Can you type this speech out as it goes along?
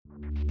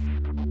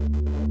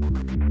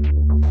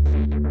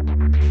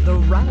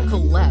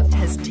radical left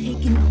has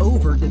taken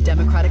over the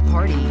Democratic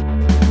Party.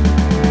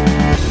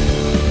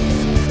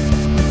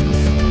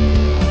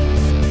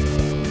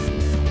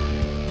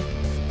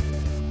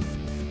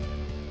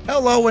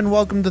 Hello and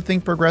welcome to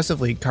Think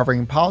Progressively,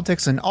 covering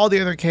politics and all the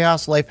other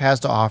chaos life has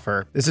to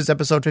offer. This is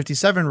episode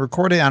 57,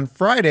 recorded on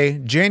Friday,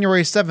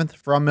 January 7th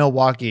from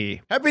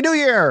Milwaukee. Happy New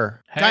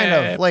Year! Kind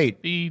of late.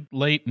 Happy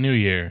late New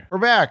Year. We're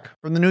back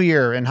from the New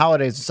Year and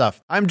holidays and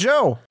stuff. I'm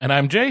Joe. And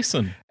I'm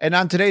Jason. And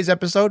on today's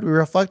episode, we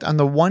reflect on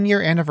the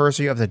 1-year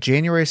anniversary of the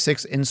January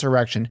 6th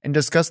insurrection and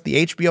discuss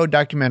the HBO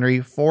documentary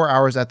 4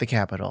 Hours at the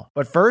Capitol.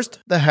 But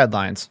first, the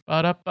headlines.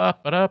 Headlines.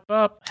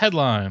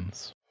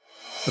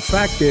 The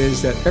fact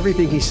is that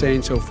everything he's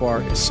saying so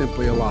far is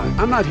simply a lie.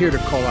 I'm not here to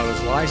call out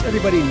his lies.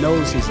 Everybody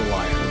knows he's a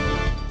liar.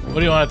 What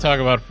do you want to talk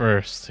about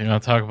first? You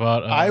want to talk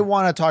about... I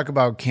want to talk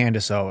about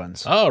Candace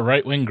Owens. Oh,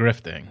 right-wing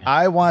grifting.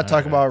 I want to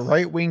talk about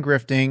right-wing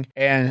grifting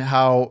and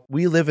how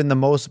we live in the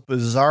most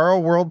bizarre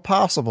world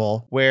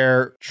possible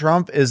where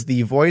Trump is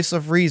the voice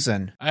of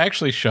reason. I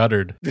actually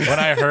shuddered when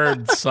I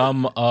heard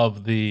some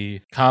of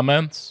the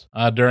comments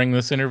during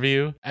this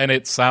interview, and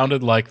it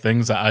sounded like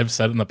things that I've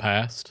said in the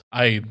past.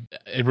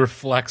 It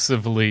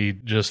reflexively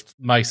just,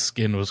 my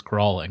skin was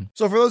crawling.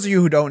 So for those of you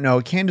who don't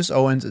know, Candace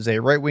Owens is a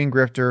right-wing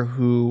grifter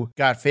who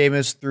got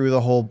famous through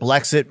the whole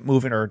Blexit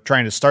movement, or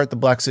trying to start the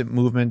Blexit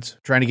movement,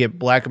 trying to get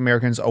black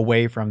Americans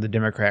away from the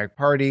Democratic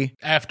Party.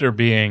 After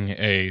being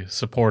a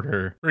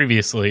supporter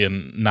previously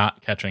and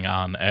not catching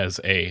on as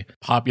a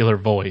popular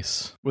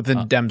voice.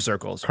 Within Dem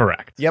circles.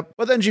 Correct. Yep.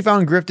 But then she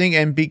found grifting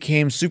and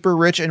became super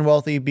rich and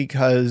wealthy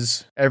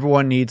because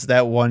everyone needs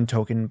that one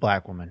token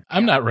black woman.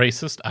 I'm not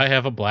racist. I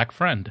have a black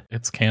friend.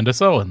 It's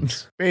Candace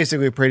Owens.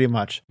 Basically, pretty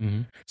much.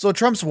 Mm-hmm. So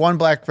Trump's one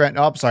black friend,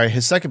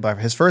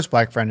 his first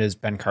black friend is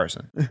Ben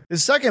Carson.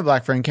 His second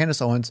black friend,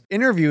 Candace Owens,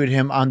 interviewed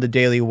him on the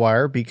Daily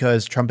Wire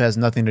because Trump has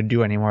nothing to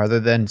do anymore other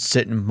than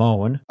sit and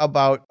moan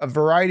about a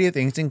variety of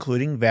things,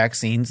 including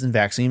vaccines and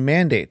vaccine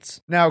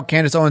mandates. Now,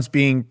 Candace Owens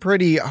being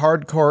pretty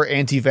hardcore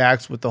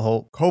anti-vax with the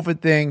whole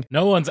COVID thing.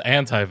 No one's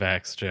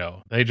anti-vax,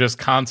 Joe. They just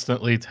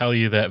constantly tell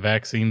you that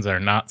vaccines are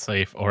not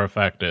safe or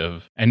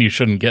effective and you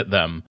shouldn't get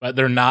them, but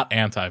they're not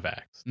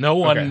anti-vax. No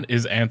one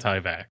is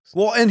anti-vax.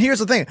 Well, and here's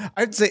the thing.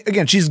 I'd say,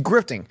 again, she's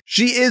grifting.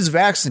 She is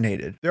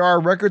vaccinated. There are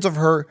records of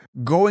her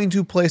going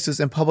to places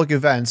and public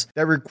events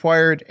that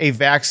required a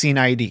vaccine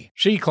ID.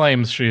 She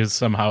claims she is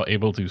somehow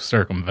able to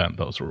circumvent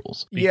those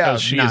rules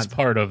because she is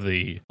part of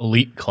the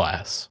elite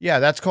class. Yeah,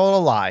 that's called a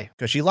lie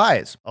because she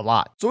lies a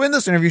lot. So in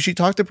this interview, she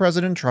talked to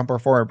President Trump, or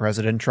former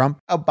President Trump,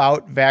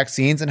 about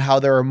vaccines and how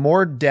there are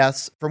more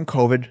deaths from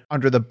COVID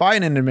under the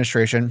Biden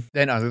administration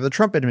than under the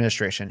Trump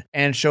administration,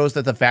 and shows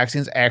that the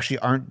vaccines actually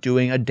aren't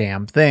doing a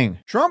damn thing.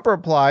 Trump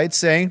replied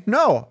saying,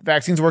 no,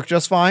 vaccines work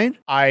just fine.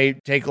 I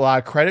take a lot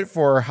of credit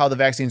for how the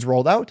vaccines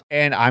rolled out,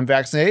 and I'm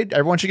vaccinated.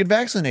 Everyone should get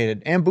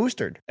vaccinated and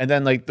boosted. And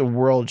then the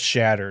world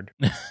shattered.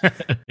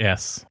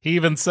 Yes. He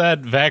even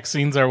said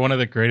vaccines are one of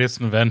the greatest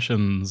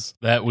inventions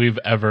that we've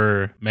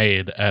ever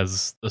made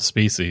as a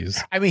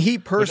species. I mean, he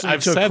personally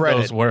took credit.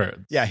 Those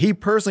words. Yeah, he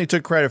personally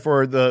took credit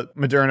for the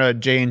Moderna,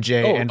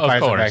 J&J, and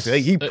Pfizer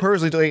vaccine. He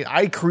personally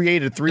I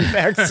created 3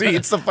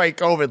 vaccines to fight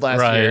COVID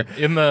last year.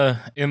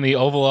 In the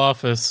Oval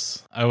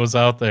Office, I was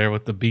out there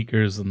with the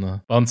beakers and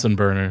the Bunsen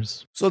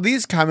burners. So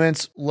these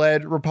comments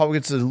led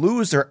Republicans to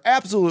lose their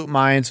absolute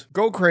minds,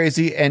 go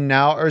crazy, and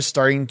now are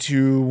starting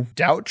to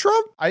doubt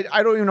Trump?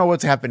 I don't even know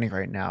what's happening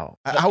right now.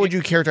 How would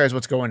you characterize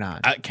what's going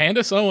on?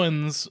 Candace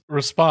Owens'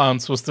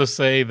 response was to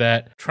say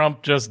that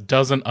Trump just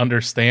doesn't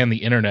understand the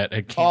internet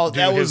and can't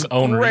do his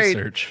own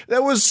research.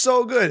 That was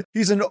so good.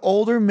 He's an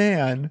older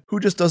man who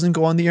just doesn't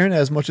go on the internet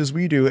as much as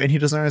we do, and he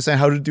doesn't understand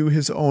how to do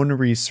his own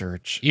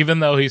research. Even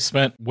though he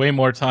spent way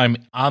more time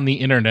on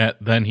the internet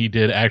than he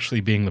did actually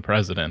being the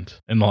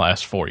president in the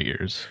last 4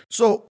 years.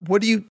 So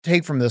what do you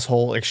take from this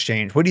whole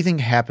exchange? What do you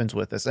think happens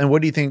with this? And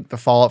what do you think the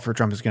fallout for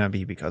Trump is going to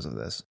be because of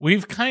this?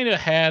 We've kind of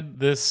had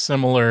this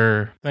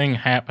similar thing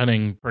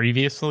happening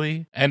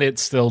previously, and it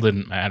still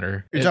didn't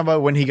matter. You're talking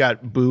about when he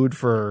got booed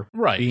for...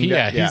 Right.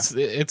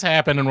 It's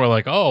happened, and we're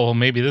like, oh, well,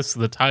 maybe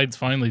the tide's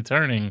finally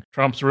turning.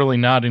 Trump's really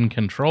not in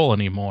control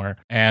anymore.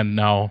 And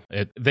no,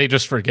 they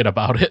just forget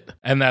about it.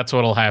 And that's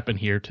what'll happen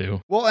here,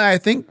 too. Well, and I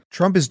think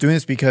Trump is doing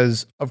this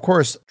because, of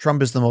course,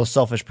 Trump is the most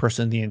selfish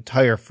person in the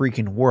entire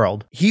freaking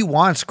world. He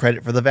wants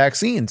credit for the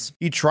vaccines.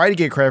 He tried to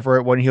get credit for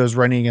it when he was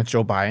running against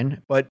Joe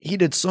Biden, but he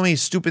did so many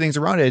stupid things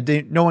around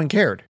it. No one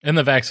cared. And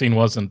the vaccine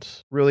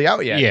wasn't really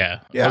out yet.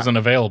 Yeah. Wasn't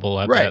available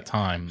at that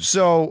time.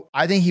 So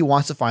I think he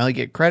wants to finally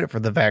get credit for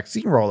the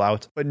vaccine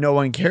rollout, but no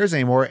one cares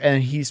anymore.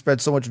 And he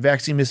spread so much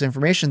vaccine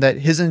misinformation that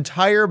his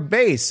entire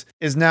base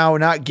is now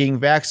not getting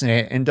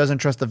vaccinated and doesn't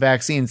trust the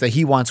vaccines that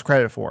he wants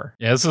credit for.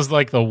 Yeah, this is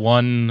like the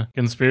one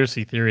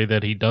conspiracy theory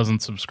that he does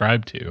doesn't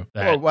subscribe to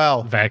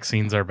that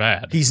vaccines are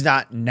bad. He's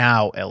not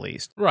now, at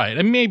least. Right.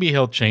 And maybe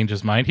he'll change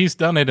his mind. He's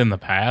done it in the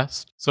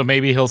past. So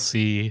maybe he'll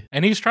see.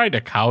 And he's tried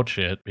to couch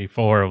it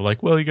before of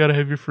like, well, you got to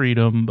have your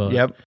freedom. But,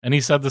 yep. And he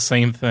said the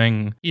same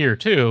thing here,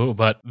 too.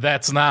 But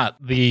that's not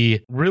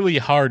the really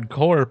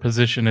hardcore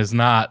position is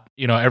not,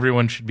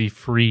 everyone should be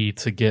free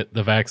to get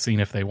the vaccine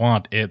if they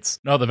want. It's,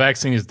 no, the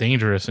vaccine is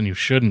dangerous and you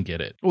shouldn't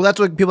get it. Well, that's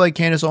what people like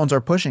Candace Owens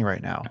are pushing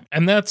right now.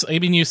 And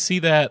you see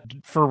that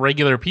for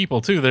regular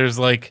people, too. There's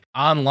like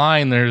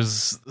online,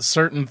 there's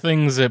certain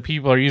things that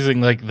people are using,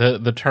 like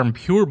the term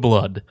pure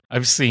blood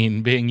I've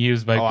seen being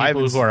used by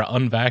people who are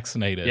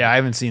unvaccinated. Yeah, I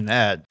haven't seen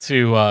that.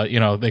 To,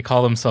 they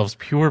call themselves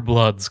pure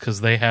bloods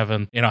because they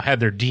haven't, had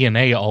their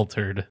DNA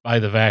altered by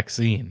the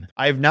vaccine.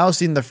 I've now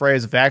seen the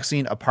phrase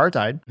vaccine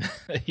apartheid.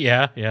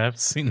 Yeah, I've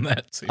seen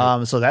that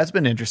too. So that's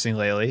been interesting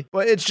lately.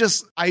 But it's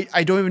just,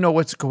 I don't even know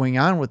what's going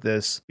on with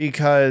this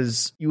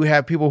because you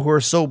have people who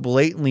are so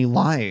blatantly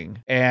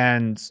lying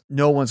and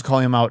no one's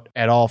calling them out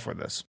at all for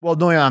this. Well,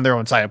 no one on their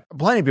own side.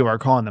 Plenty of people are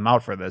calling them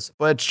out for this,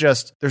 but it's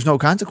just, there's no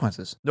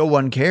consequences. No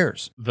one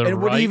cares.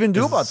 And what do you even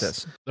do about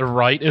this? The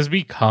right has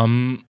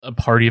become a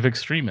party of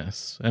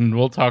extremists. And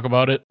we'll talk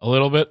about it a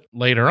little bit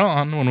later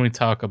on when we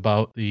talk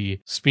about the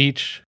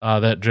speech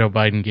that Joe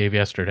Biden gave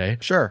yesterday.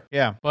 Sure,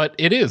 yeah. But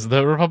it is.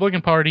 The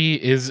Republican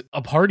Party is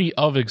a party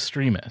of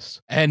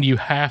extremists. And you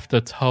have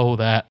to toe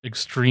that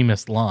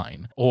extremist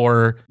line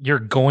or you're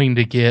going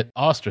to get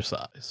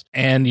ostracized.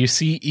 And you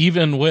see,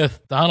 even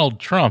with Donald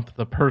Trump,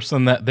 the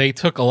person that they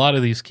took a lot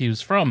of these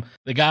cues from,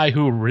 the guy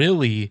who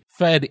really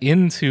fed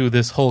into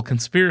this whole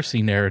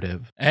conspiracy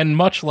narrative. And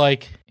much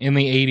like in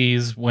the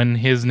 80s when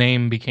his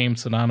name became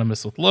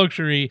synonymous with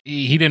luxury,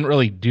 he didn't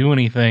really do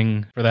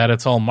anything for that.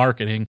 It's all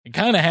marketing. It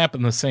kind of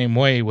happened the same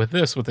way with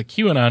this, with the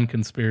QAnon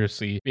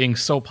conspiracy being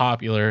so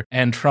popular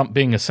and Trump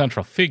being a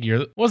central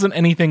figure. It wasn't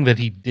anything that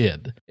he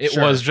did. It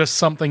was just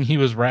something he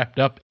was wrapped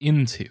up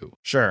into.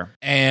 Sure.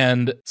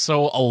 And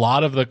so a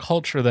lot of the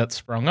culture that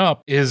sprung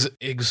up is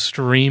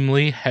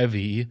extremely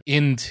heavy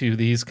into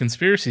these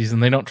conspiracies,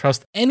 and they don't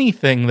trust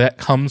anything that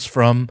comes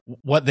from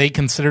what they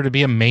consider to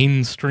be a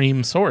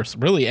mainstream source,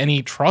 really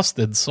any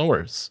trusted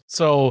source.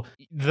 So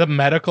the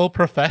medical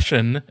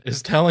profession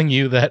is telling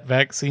you that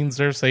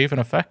vaccines are safe and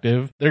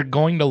effective. They're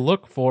going to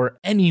look for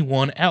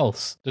anyone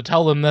else to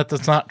tell them that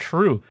that's not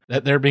true,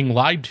 that they're being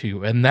lied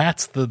to, and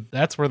that's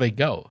where they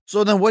go.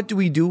 So then what do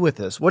we do with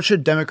this? What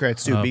should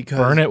Democrats do? Because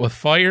burn it with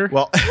fire?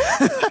 Well,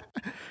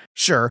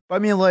 sure. But I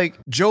mean, like,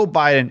 Joe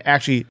Biden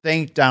actually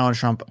thanked Donald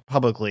Trump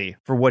publicly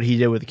for what he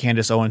did with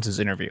Candace Owens'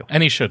 interview.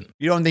 And he shouldn't.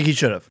 You don't think he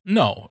should have?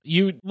 No.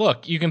 You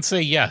can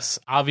say, yes,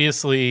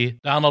 obviously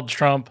Donald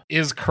Trump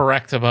is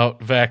correct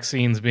about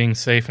vaccines being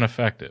safe and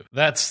effective.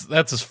 That's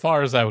as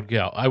far as I would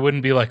go. I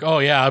wouldn't be like, oh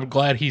yeah, I'm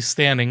glad he's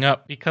standing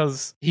up,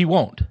 because he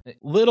won't. A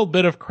little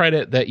bit of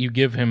credit that you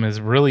give him is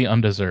really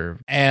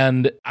undeserved.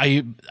 And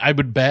I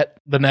would bet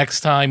the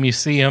next time you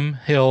see him,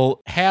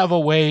 he'll have a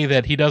way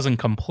that he doesn't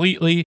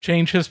completely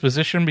change his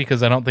position,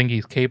 because I don't think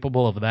he's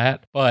capable of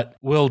that, but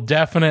will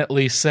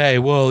definitely say,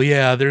 well,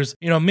 yeah, there's,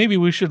 maybe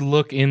we should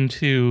look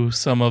into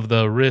some of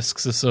the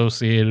risks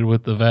associated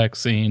with the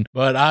vaccine,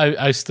 but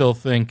I still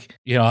think,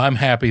 I'm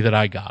happy that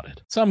I got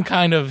it. Some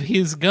kind of,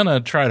 he's gonna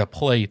try to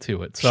play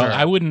to it. So sure.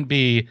 I wouldn't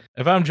be,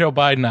 if I'm Joe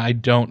Biden, I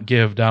don't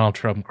give Donald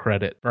Trump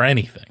credit for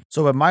anything.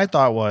 So what my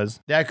thought was,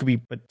 that could be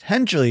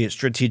potentially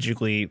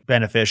strategically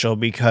beneficial,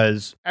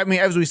 because, I mean,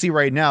 as we see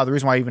right now, the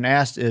reason why I even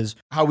asked is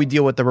how we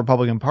deal with the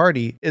Republican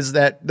Party is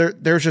that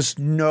there's just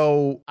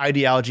no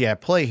ideology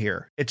at play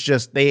here. It's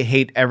just they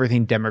hate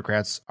everything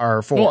Democrats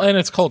are for. Well, and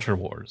it's culture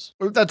wars.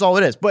 That's all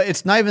it is. But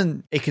it's not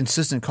even a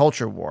consistent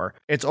culture war.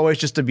 It's always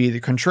just to be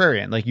the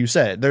contrarian. Like you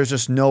said, there's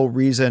just no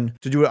reason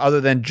to do it other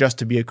than just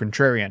to be a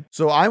contrarian.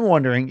 So I'm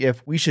wondering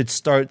if we should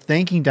start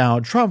thanking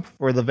Donald Trump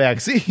for the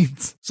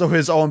vaccines so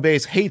his own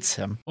base hates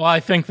him. Well, I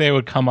think they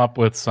would come up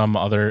with some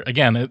other,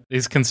 again,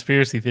 these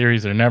conspiracy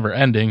theories are never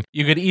ending.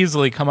 You could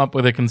easily come up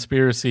with a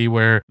conspiracy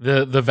where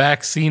the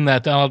vaccine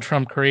that Donald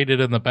Trump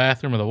created in the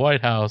bathroom of the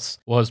White House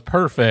was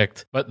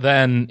perfect, but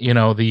then,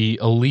 the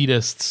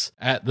elitists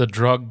at the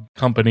drug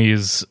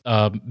companies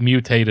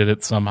mutated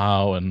it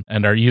somehow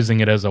and are using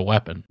it as a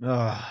weapon.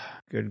 Ugh.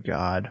 Good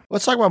God.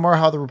 Let's talk about more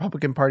how the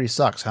Republican Party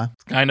sucks, huh?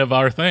 It's kind of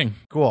our thing.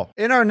 Cool.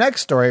 In our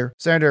next story,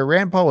 Senator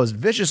Rand Paul was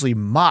viciously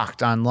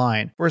mocked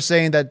online for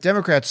saying that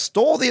Democrats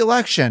stole the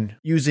election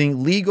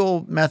using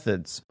legal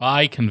methods.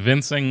 By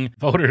convincing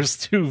voters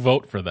to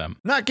vote for them.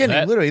 Not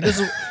kidding. Literally,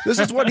 this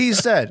is what he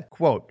said.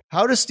 Quote,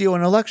 how to steal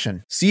an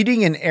election.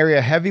 Seeding an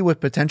area heavy with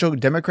potential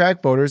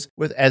Democratic voters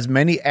with as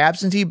many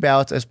absentee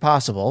ballots as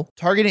possible,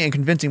 targeting and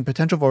convincing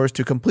potential voters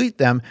to complete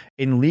them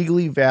in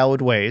legally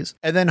valid ways,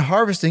 and then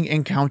harvesting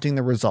and counting the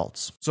the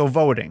results. So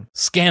voting.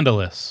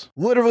 Scandalous.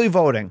 Literally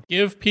voting.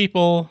 Give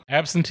people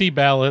absentee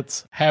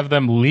ballots, have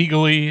them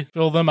legally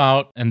fill them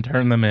out and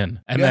turn them in,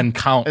 and then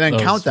count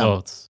those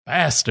votes.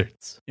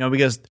 Bastards.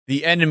 Because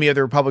the enemy of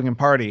the Republican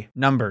Party,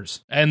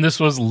 numbers. And this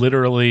was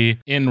literally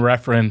in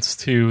reference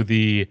to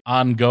the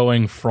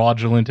ongoing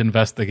fraudulent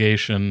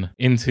investigation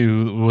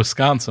into the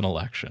Wisconsin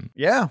election.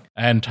 Yeah.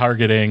 And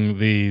targeting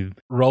the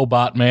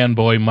robot man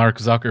boy Mark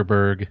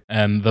Zuckerberg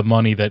and the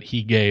money that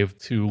he gave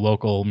to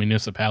local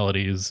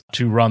municipalities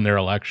to run their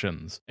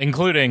elections,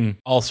 including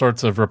all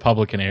sorts of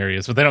Republican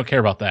areas. But they don't care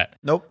about that.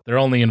 Nope. They're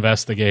only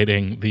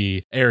investigating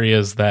the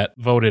areas that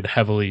voted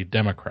heavily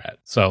Democrat.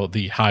 So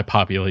the high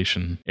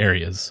population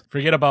areas.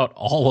 Forget about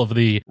all of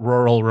the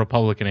rural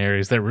Republican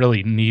areas that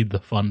really need the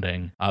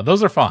funding.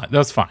 Those are fine.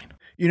 That's fine.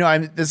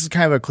 This is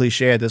kind of a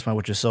cliche at this point,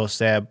 which is so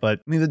sad, but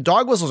the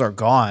dog whistles are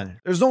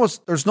gone. There's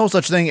no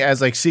such thing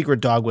as like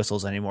secret dog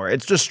whistles anymore.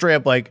 It's just straight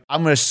up like,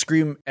 I'm going to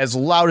scream as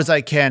loud as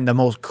I can, the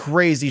most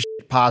crazy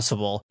shit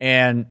possible.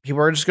 And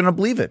people are just going to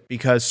believe it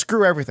because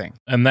screw everything.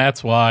 And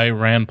that's why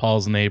Rand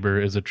Paul's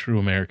neighbor is a true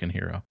American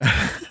hero.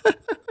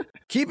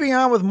 Keeping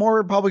on with more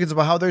Republicans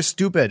about how they're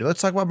stupid.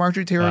 Let's talk about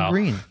Marjorie Taylor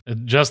Greene.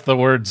 Just the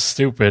word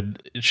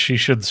stupid, she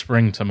should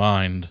spring to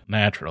mind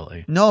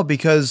naturally. No,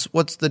 because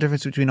what's the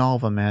difference between all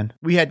of them, man?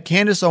 We had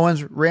Candace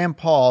Owens, Rand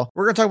Paul.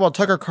 We're going to talk about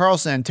Tucker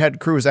Carlson and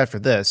Ted Cruz after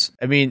this.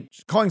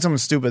 Calling someone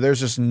stupid, there's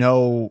just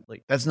no,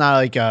 that's not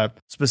like a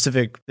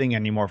specific thing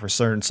anymore for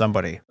certain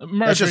somebody.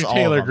 Marjorie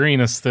Taylor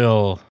Greene is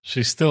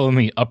she's still in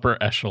the upper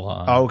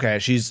echelon. Oh, okay.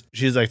 She's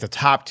like the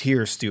top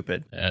tier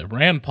stupid.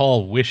 Rand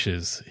Paul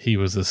wishes he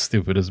was as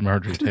stupid as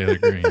Marjorie Taylor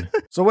Greene.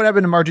 So what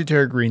happened to Marjorie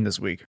Taylor Greene this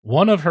week?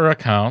 One of her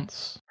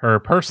accounts, her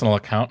personal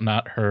account,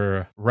 not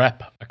her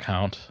rep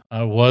account,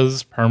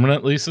 was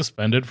permanently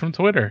suspended from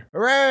Twitter.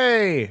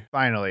 Hooray!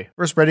 Finally.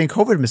 For spreading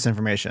COVID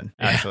misinformation,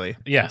 actually.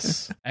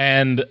 Yes.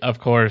 And of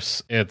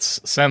course, it's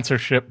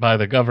censorship by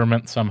the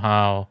government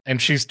somehow.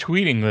 And she's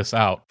tweeting this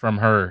out from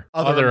her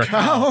other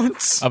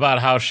accounts about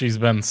how she's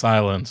been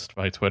silenced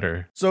by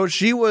Twitter. So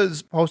she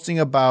was posting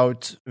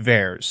about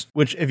VAERS,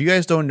 which, if you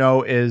guys don't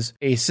know, is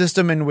a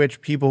system in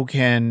which people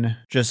can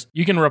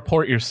you can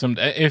report your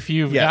symptoms. If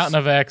you've gotten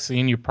a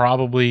vaccine, you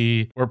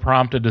probably were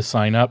prompted to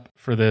sign up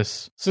for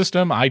this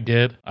system. I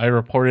did. I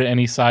reported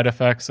any side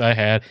effects I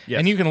had. Yes.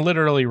 And you can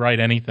literally write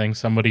anything.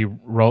 Somebody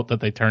wrote that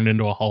they turned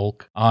into a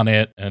Hulk on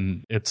it,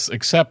 and it's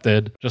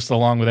accepted just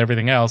along with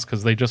everything else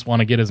because they just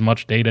want to get as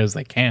much data as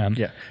they can.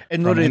 Yeah.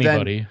 And from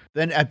anybody.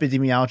 Then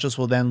epidemiologists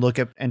will then look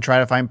at and try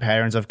to find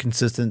patterns of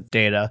consistent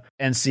data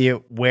and see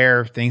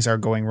where things are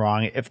going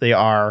wrong. If they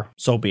are,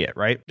 so be it,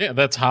 right? Yeah,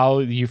 that's how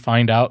you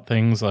find out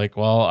things like,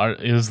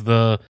 is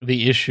the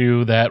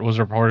issue that was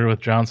reported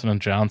with Johnson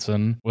 &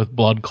 Johnson with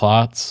blood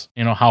clots,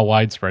 how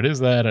widespread is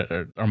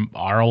that?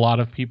 Are a lot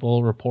of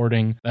people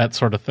reporting that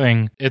sort of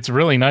thing? It's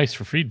really nice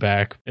for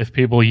feedback if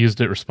people used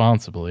it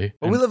responsibly.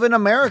 But we live in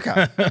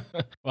America.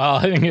 Well,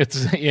 I think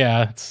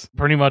it's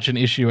pretty much an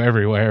issue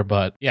everywhere,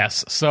 but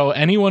yes. So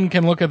anyone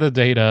can look at the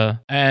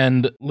data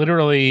and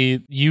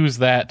literally use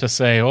that to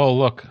say, oh,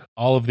 look,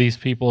 all of these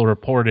people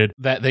reported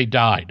that they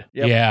died.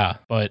 Yep. Yeah,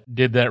 but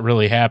did that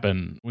really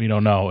happen? We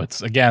don't know.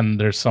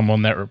 There's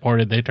someone that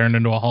reported they turned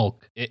into a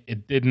Hulk.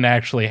 It didn't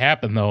actually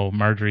happen, though,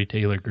 Marjorie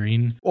Taylor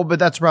Greene. Well, but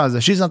that's the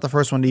problem. She's not the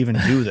first one to even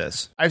do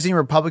this. I've seen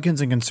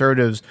Republicans and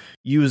conservatives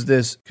use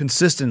this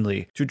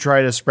consistently to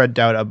try to spread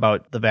doubt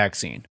about the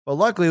vaccine. But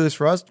luckily, at least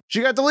for us,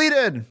 she got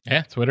deleted.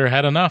 Yeah, Twitter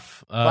had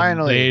enough.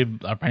 Finally. They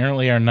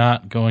apparently are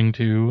not going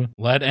to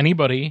let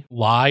anybody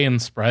lie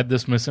and spread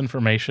this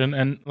misinformation.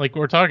 And like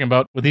we're talking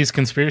about with these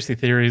conspiracy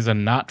theories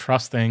and not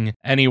trusting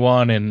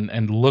anyone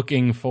and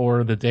looking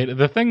for the data,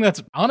 the thing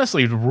that's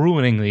honestly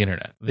ruining the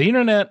internet. The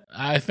internet,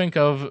 I think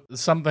of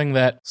something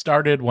that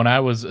started when I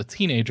was a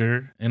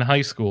teenager in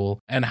high school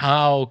and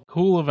how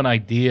cool of an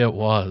idea it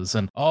was.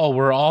 And,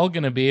 we're all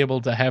going to be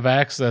able to have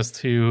access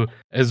to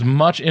as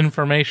much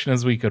information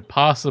as we could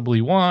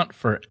possibly want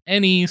for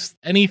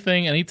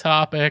anything, any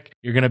topic.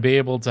 You're going to be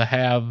able to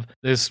have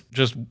this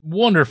just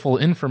wonderful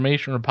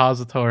information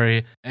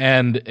repository,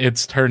 and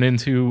it's turned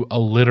into a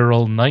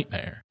literal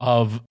nightmare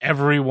of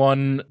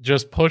everyone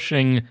just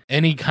pushing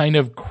any kind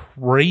of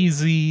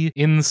crazy,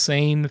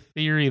 insane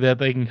theory that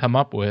they can come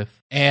up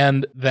with,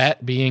 and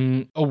that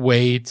being a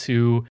way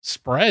to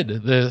spread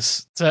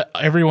this to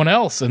everyone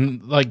else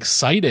and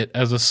cite it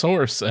as a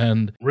source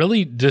and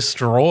really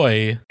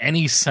destroy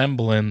any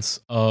semblance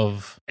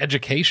of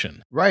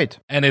education. Right.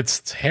 And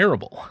it's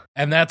terrible.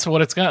 And that's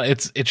what it's got.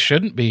 It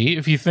shouldn't be.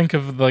 If you think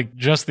of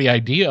just the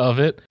idea of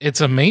it,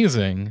 it's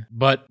amazing,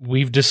 but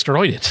we've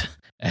destroyed it.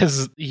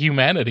 As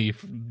humanity,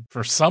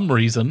 for some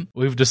reason,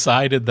 we've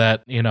decided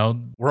that,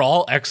 we're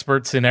all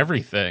experts in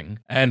everything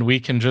and we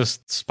can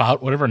just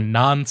spout whatever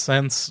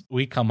nonsense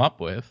we come up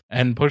with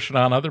and push it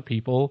on other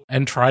people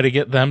and try to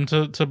get them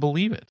to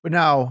believe it. But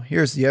now,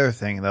 here's the other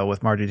thing, though,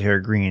 with Marjorie Taylor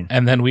Greene.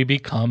 And then we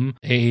become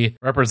a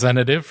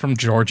representative from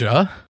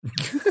Georgia.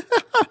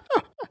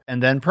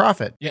 And then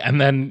profit. Yeah,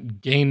 and then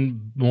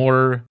gain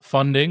more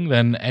funding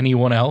than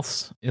anyone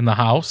else in the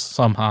House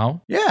somehow.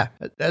 Yeah,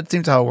 that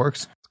seems how it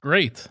works.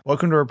 great.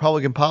 Welcome to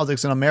Republican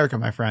politics in America,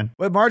 my friend.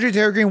 But Marjorie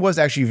Taylor Greene was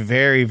actually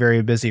very,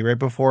 very busy right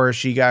before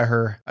she got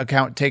her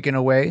account taken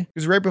away.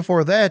 Because right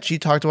before that, she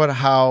talked about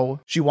how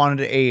she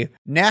wanted a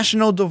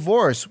national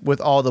divorce with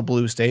all the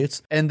blue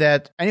states, and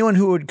that anyone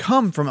who would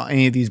come from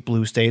any of these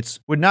blue states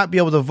would not be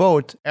able to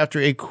vote after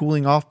a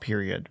cooling off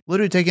period,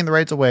 literally taking the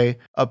rights away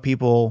of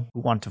people who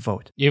want to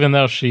vote. Even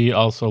though she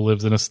also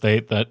lives in a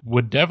state that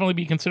would definitely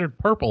be considered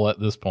purple at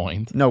this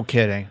point. No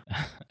kidding.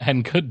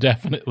 And could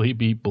definitely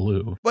be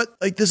blue. But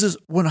like, this is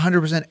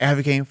 100%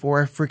 advocating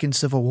for a freaking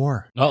civil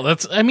war. Well,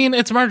 it's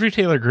Marjorie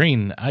Taylor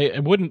Greene. I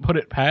wouldn't put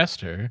it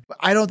past her. But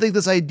I don't think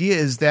this idea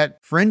is that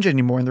fringe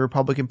anymore in the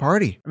Republican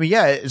Party. I mean,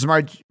 yeah, it's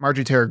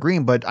Marjorie Taylor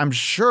Greene, but I'm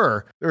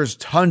sure there's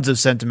tons of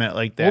sentiment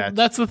like that. Well,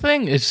 that's the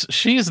thing.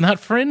 She's not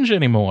fringe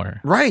anymore.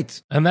 Right.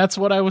 And that's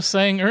what I was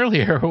saying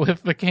earlier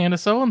with the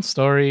Candace Owens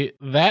story.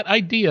 That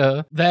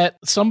idea that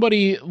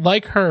somebody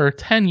like her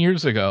 10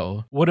 years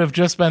ago would have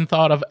just been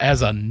thought of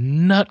as a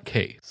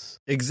nutcase.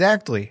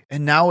 Exactly.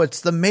 And now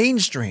it's the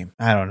mainstream.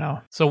 I don't know.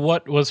 So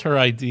what was her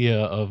idea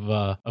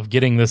of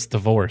getting this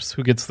divorce?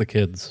 Who gets the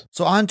kids?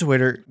 So on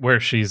Twitter, where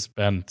she's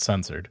been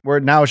censored. Where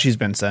now she's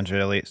been censored,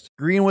 at least.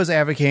 Greene was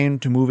advocating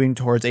to moving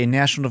towards a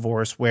national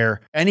divorce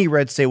where any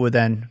red state would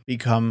then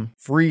become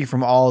free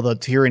from all the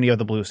tyranny of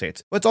the blue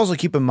states. Let's also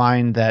keep in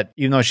mind that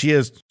even though she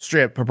is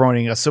straight up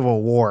promoting a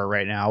civil war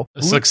right now,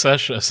 a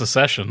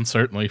secession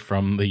certainly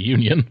from the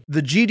Union.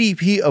 The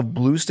GDP of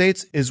blue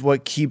states is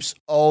what keeps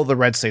all the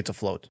red states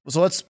afloat.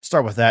 So let's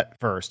start with that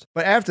first.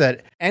 But after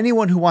that,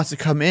 anyone who wants to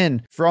come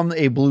in from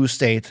a blue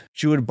state,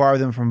 she would bar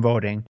them from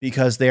voting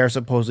because they are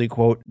supposedly,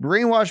 quote,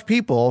 brainwashed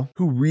people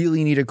who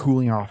really need a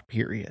cooling off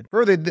period.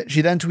 Further,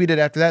 she then tweeted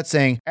after that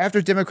saying,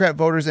 after Democrat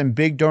voters and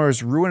big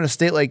donors ruin a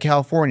state like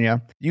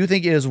California, do you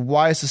think it is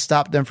wise to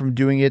stop them from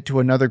doing it to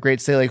another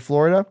great state like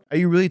Florida? Are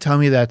you really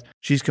telling me that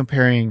she's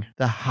comparing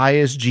the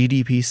highest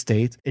GDP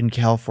state in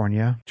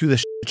California to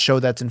the show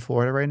that's in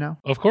Florida right now?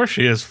 Of course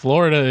she is.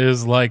 Florida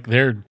is like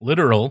their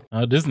literal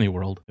Disney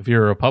World. If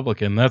you're a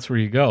Republican, that's where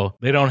you go.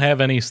 They don't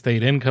have any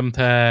state income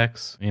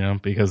tax,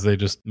 because they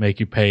just make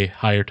you pay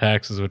higher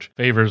taxes, which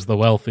favors the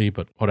wealthy,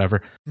 but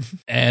whatever.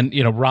 And,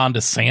 Ron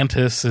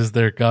DeSantis is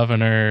their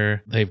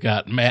governor. They've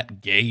got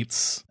Matt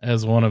Gaetz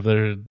as one of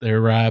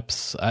their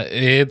reps.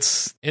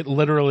 It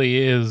literally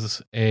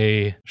is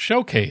a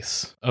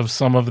showcase of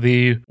some of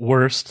the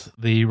worst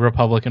the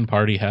Republican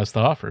Party has to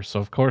offer. So,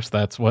 of course,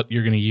 that's what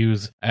you're going to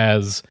use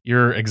as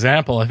your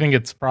example. I think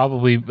it's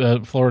probably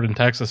Florida and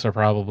Texas are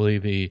probably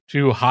the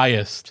two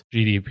highest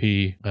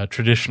GDP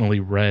traditionally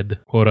red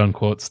quote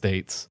unquote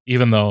states,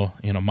 even though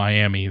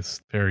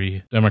Miami's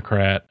very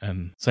Democrat,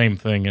 and same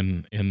thing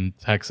in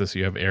Texas.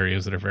 You have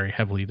areas that are very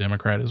heavily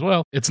Democrat as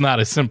well. It's not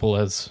as simple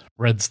as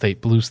red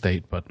state, blue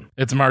state, but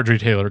it's Marjorie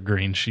Taylor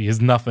Greene. She is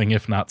nothing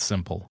if not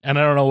simple. And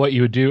I don't know what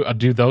you would do.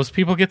 Do those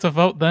people get to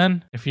vote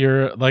then? If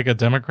you're like a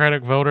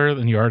Democratic voter,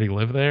 then you already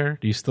live there.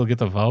 Do you still get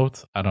to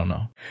vote? I don't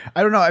know.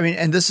 I mean,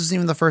 and this isn't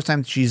even the first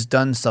time she's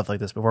done stuff like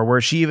this before,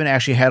 where she even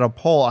actually had a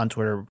poll on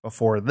Twitter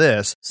before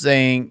this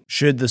saying,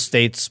 should the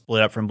states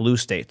split up from blue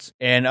states?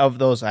 And of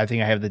those, I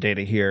think I have the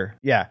data here.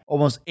 Yeah,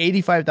 almost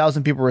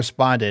 85,000 people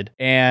responded,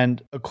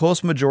 and a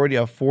close majority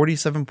of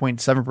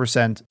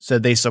 47.7%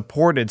 said they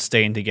supported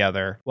staying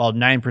together, while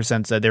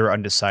 9% said they were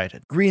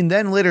undecided. Greene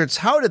then later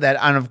touted that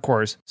on, of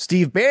course,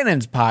 Steve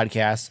Bannon's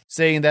podcast,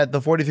 saying that the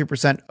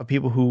 43% of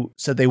people who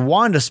said they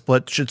wanted to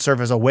split should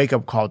serve as a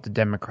wake-up call to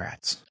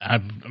Democrats.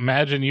 I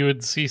imagine you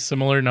would see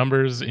similar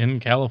numbers in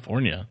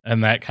California,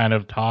 and that kind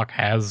of talk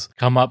has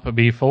come up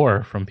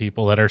before from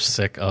people that are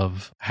sick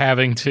of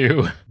having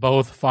to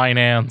both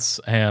finance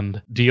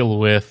and deal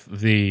with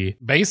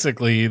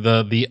basically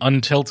the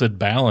untilted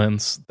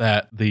balance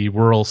that the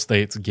rural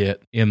states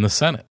get in the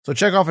Senate. So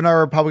check off another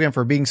Republican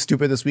for being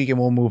stupid this week, and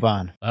we'll move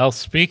on. Well,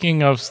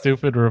 speaking of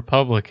stupid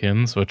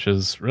Republicans, which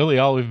is really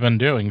all we've been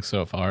doing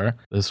so far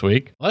this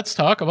week, let's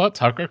talk about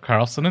Tucker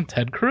Carlson and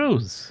Ted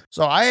Cruz.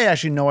 So I had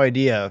actually no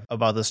idea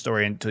about this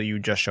story until you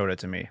just showed it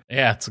to me.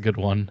 Yeah, it's a good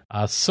one.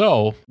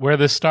 So where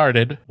this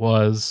started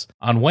was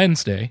on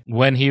Wednesday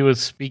when he was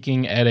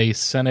speaking at a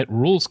Senate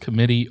Rules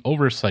Committee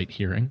oversight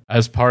hearing.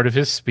 As part of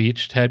his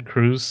speech, Ted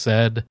Cruz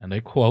said, and I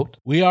quote,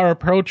 "We are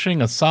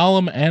approaching a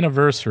solemn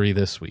anniversary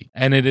this week,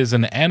 and it is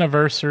an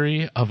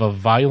anniversary of a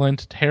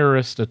violent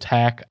terrorist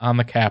attack on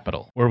the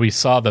Capitol, where we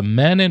saw the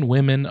men and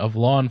women of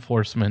law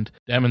enforcement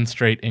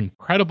demonstrate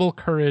incredible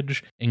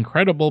courage,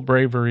 incredible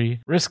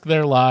bravery, risk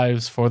their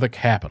lives for the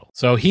Capitol."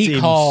 So he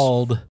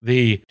called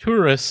the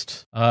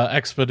tourist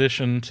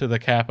expedition to the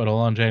Capitol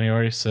on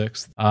January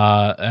 6th,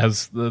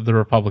 as the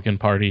Republican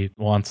Party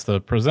wants to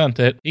present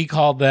it, he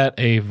called that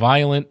a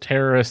violent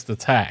terrorist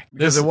attack.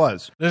 Because it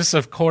was. This,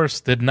 of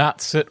course, did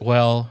not sit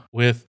well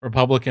with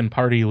Republican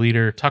Party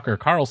leader Tucker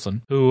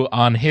Carlson, who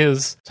on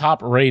his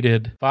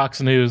top-rated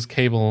Fox News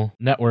cable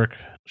network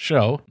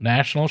show,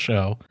 national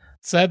show,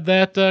 said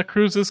that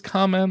Cruz's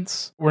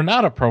comments were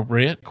not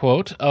appropriate.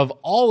 Quote, of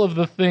all of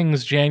the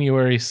things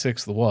January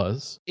 6th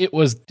was, it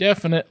was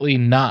definitely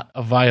not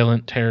a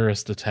violent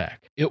terrorist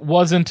attack. It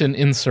wasn't an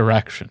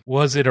insurrection.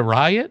 Was it a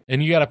riot?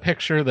 And you got a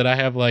picture that I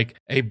have like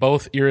a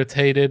both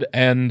irritated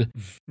and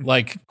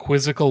like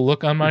quizzical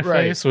look on my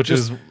face, which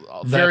just is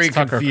very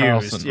Tucker confused.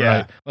 Carlson, Yeah.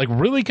 right? Like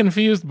really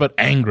confused but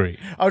angry.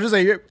 I would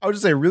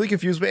just say really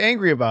confused but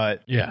angry about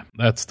it. Yeah,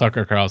 that's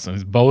Tucker Carlson.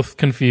 He's both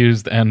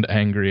confused and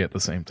angry at the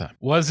same time.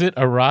 Was it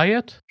a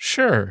riot?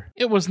 Sure.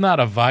 It was not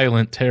a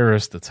violent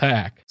terrorist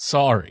attack.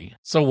 Sorry.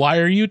 So why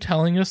are you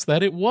telling us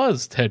that it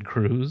was, Ted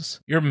Cruz?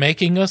 You're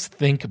making us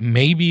think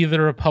maybe the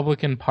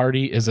Republican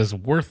Party is as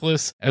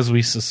worthless as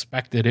we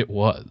suspected it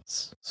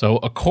was. So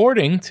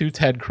according to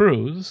Ted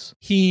Cruz,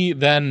 he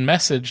then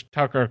messaged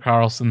Tucker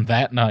Carlson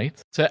that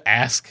night to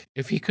ask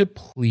if he could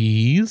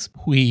please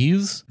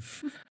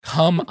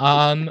come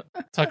on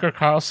Tucker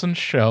Carlson's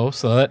show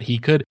so that he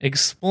could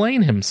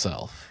explain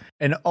himself.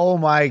 And oh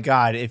my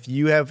God, if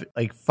you have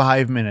like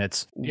 5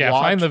 minutes,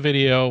 Find the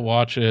video,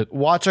 watch it.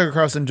 Watch Tucker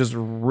Carlson just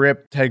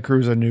rip Ted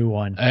Cruz a new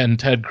one. And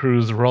Ted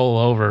Cruz roll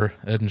over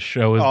and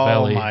show his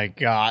belly. Oh my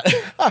God.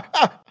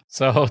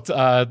 So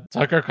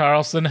Tucker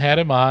Carlson had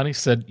him on. He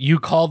said, you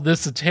called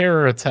this a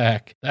terror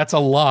attack. That's a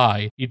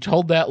lie. You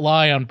told that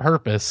lie on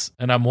purpose,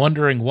 and I'm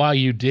wondering why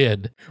you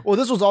did. Well,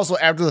 this was also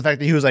after the fact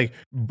that he was like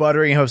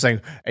buttering him, saying,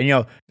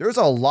 and there's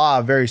a lot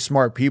of very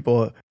smart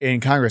people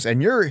in Congress,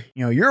 and you're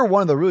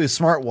one of the really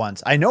smart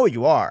ones. I know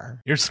you are.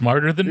 You're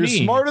smarter than me.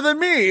 You're smarter than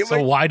me.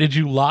 So why did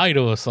you lie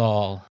to us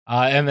all?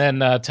 And then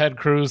Ted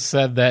Cruz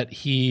said that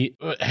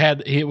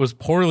it was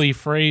poorly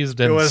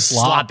phrased and it was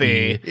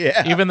sloppy.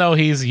 Yeah. Even though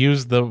he's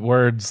used the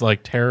words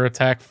like terror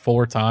attack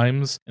 4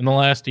 times in the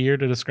last year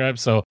to describe.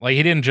 So like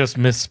he didn't just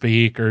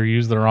misspeak or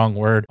use the wrong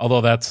word,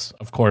 although that's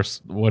of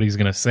course what he's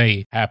going to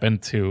say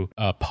happened to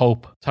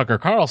Pope Tucker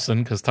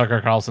Carlson, because Tucker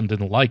Carlson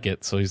didn't like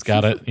it. So he's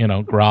got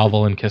to,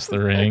 grovel and kiss the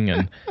ring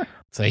and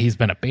say he's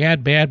been a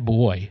bad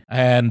boy.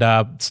 And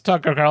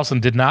Tucker Carlson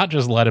did not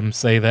just let him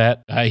say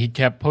that. He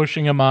kept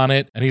pushing him on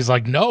it. And he's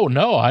like, no,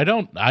 I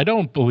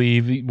don't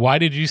believe. Why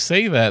did you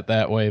say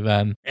that way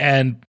then?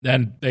 And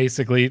then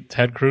basically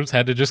Ted Cruz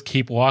had to just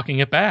keep walking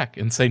it back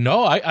and say,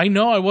 no, I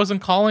know I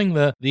wasn't calling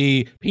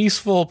the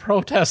peaceful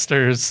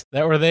protesters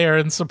that were there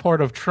in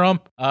support of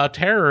Trump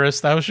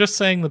terrorists. I was just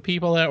saying the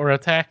people that were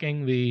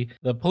attacking the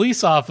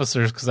police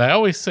officers, because I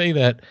always say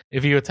that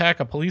if you attack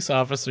a police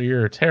officer,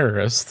 you're a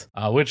terrorist,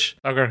 which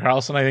Tucker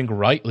Carlson, I think,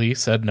 rightly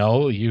said,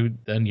 no, you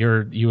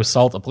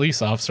assault a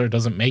police officer, it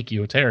doesn't make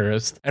you a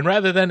terrorist. And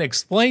rather than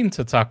explain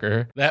to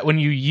Tucker that when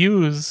you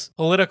use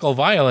political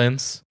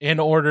violence in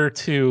order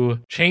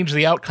to change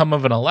the outcome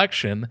of an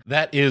election,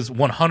 that is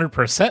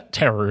 100%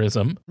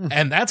 terrorism,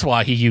 and that's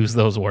why he used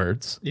those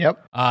words.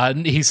 Yep.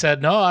 He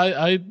said, no,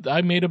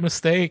 I made a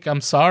mistake.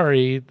 I'm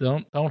sorry.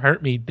 Don't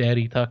hurt me,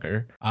 Daddy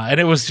Tucker. And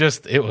it was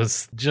just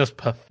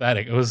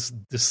pathetic. It was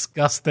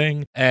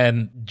disgusting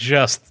and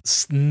just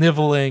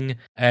sniveling.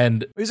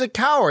 And he's a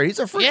coward. He's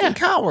a freaking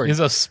coward. He's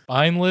a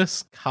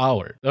spineless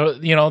coward.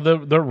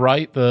 The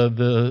right,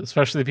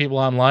 especially the people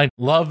online,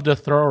 love to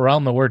throw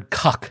around the word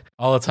cuck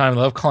all the time. They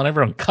love calling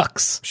everyone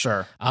cucks.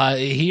 Sure.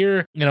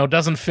 Here,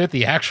 doesn't fit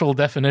the actual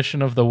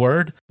definition of the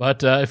word,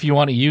 but if you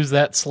want to use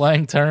that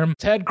slang term,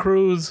 Ted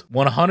Cruz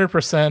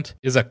 100%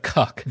 is a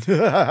cuck.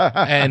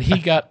 And he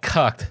got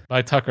cucked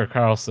by Tucker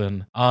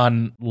Carlson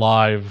on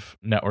live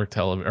network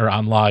television, or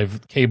on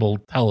live cable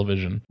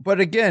television. But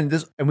again,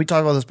 and we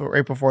talked about this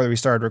right before we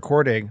started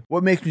recording.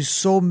 What makes me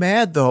so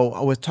mad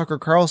though with Tucker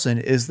Carlson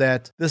is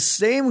that the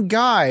same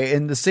guy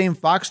in the same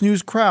Fox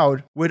News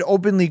crowd would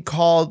openly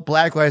call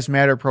Black Lives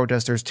Matter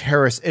protesters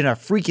terrorists in a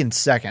freaking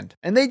second.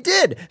 And they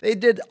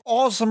did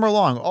all summer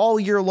long, all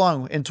year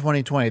long in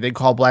 2020. They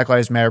call Black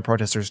Lives Matter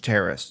protesters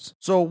terrorists.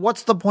 So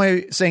what's the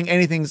point of saying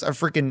anything's a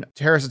freaking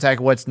terrorist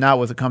attack what's not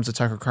when it comes to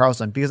Tucker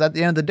Carlson? Because at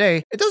the end of the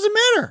day, it doesn't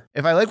matter.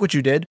 If I like what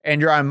you did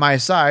and you're on my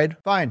side,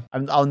 fine.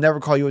 I'll never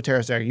call you a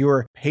terrorist attack. You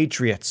are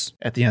patriots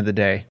at the end of the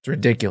day. It's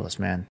ridiculous,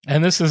 man.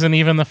 And this isn't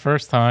even the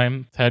first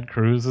time Ted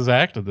Cruz has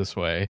acted this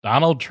way.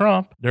 Donald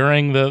Trump,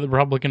 during the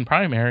Republican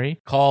primary,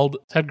 called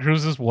Ted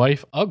Cruz's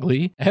wife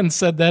ugly and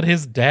said that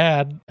his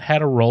dad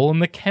had a role in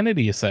the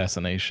Kennedy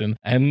assassination.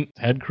 And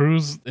Ted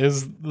Cruz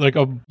is like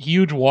a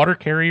huge water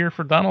carrier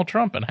for Donald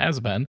Trump and has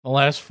been the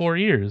last 4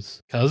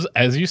 years. Because,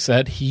 as you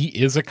said, he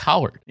is a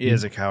coward. He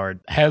is a coward.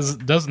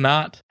 Does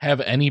not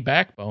have any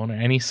backbone or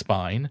any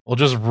spine. Will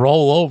just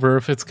roll over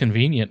if it's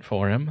convenient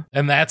for him.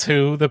 And that's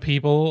who the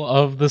people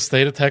of the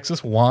state of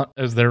Texas want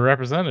as their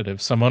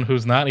representative. Someone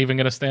who's not even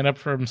going to stand up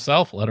for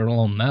himself, let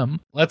alone them.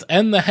 Let's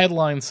end the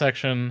headline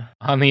section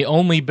on the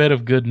only bit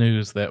of good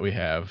news that we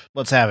have.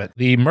 Let's have it.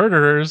 The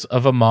murderers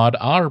of Ahmaud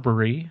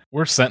Arbery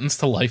were sentenced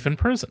to life in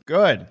prison.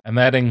 Good. And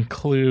that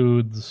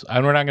includes,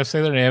 and we're not going to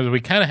say their names,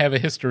 we kind of have a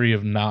history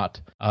of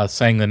not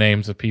saying the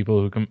names of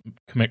people who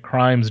commit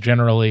crimes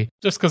generally,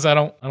 just because I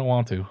don't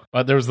want to. But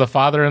But there was the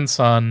father and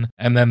son,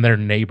 and then their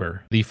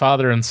neighbor. The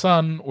father and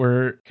son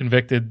were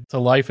convicted to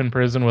life in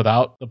prison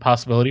without the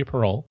possibility of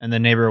parole. And the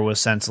neighbor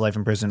was sent to life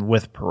in prison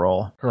with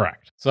parole.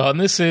 Correct. So, and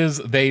this is,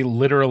 they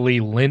literally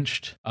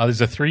lynched, there's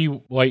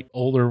three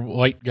older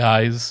white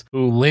guys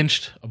who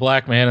lynched a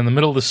black man in the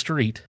middle of the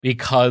street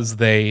because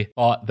they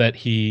thought that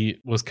he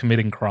was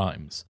committing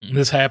crimes.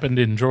 This happened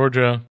in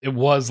Georgia. It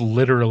was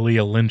literally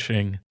a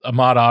lynching.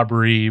 Ahmaud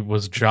Arbery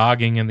was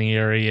jogging in the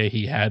area.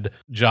 He had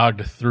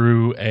jogged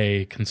through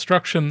a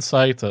construction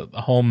site, a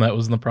home that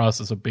was in the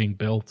process of being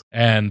built.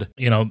 And,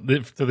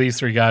 to these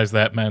three guys,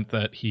 that meant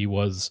that he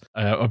was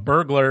a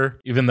burglar,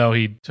 even though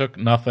he took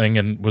nothing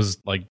and was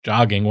like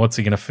jogging. What's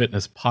he going to fit in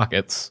his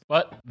pockets?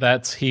 But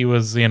he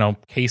was,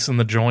 casing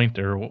the joint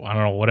or I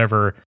don't know,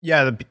 whatever.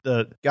 Yeah,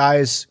 the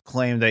guys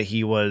claimed that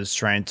he was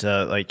trying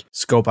to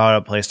scope out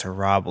a place to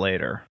rob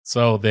later.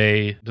 So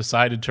they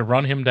decided to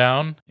run him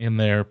down in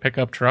their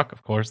pickup truck.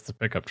 Of course, the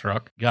pickup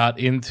truck. Got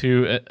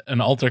into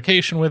an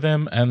altercation with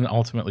him and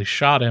ultimately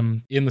shot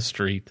him in the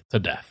street to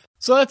death.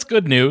 So that's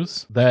good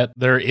news that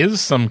there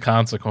is some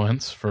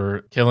consequence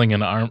for killing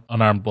an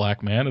unarmed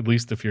black man, at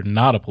least if you're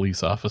not a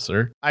police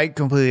officer. I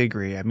completely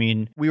agree. I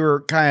mean, we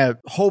were kind of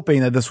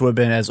hoping that this would have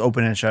been as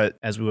open and shut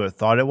as we would have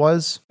thought it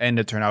was, and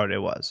it turned out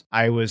it was.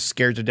 I was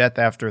scared to death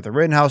after the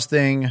Rittenhouse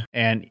thing,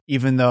 and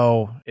even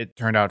though it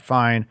turned out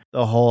fine,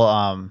 the whole,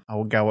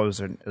 what was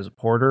it? It was a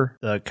Porter,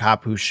 the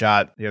cop who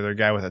shot the other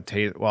guy with a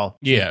taser. Well,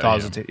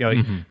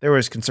 there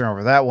was concern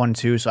over that one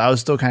too, so I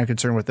was still kind of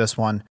concerned with this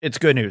one. It's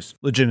good news.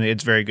 Legitimately,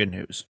 it's very good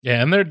news.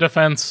 Yeah, and their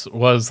defense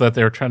was that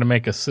they were trying to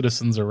make a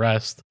citizen's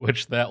arrest,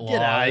 which that law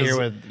Get out of here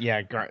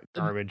with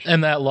garbage.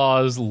 And that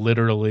law is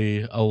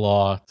literally a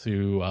law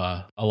to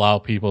allow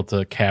people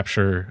to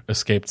capture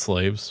escaped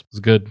slaves. It's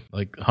good,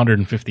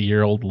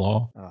 150-year-old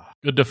law. Ugh.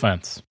 Good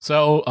defense.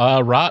 So,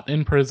 rot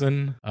in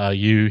prison,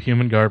 you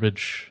human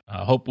garbage.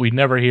 Hope we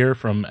never hear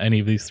from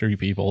any of these three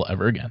people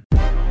ever again.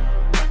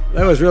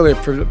 That was really a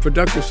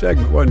productive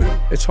segment, wasn't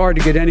it? It's hard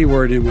to get any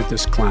word in with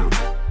this clown.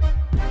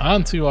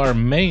 On to our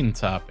main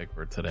topic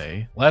for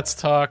today. Let's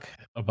talk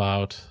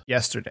about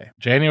yesterday,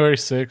 January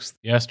 6th,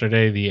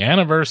 yesterday, the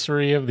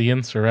anniversary of the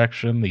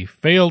insurrection, the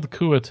failed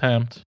coup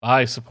attempt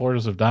by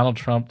supporters of Donald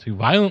Trump to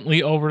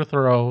violently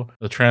overthrow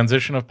the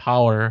transition of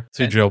power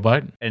to Joe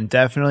Biden. And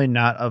definitely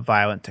not a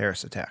violent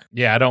terrorist attack.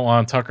 Yeah, I don't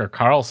want Tucker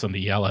Carlson to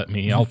yell at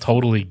me. I'll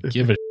totally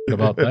give a shit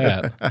about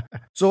that.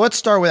 So let's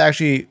start with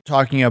actually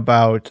talking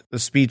about the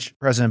speech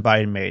President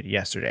Biden made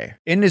yesterday.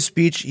 In his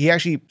speech, he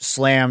actually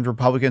slammed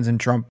Republicans and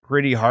Trump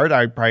pretty hard.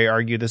 I'd probably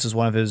argue this is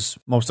one of his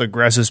most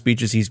aggressive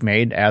speeches he's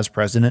made as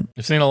president.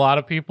 I've seen a lot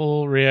of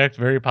people react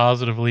very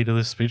positively to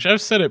this speech.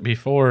 I've said it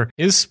before.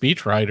 His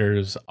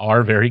speechwriters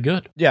are very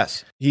good.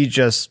 Yes, he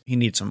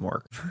needs some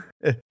work.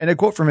 And a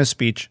quote from his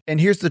speech, and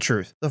here's the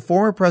truth. The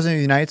former president of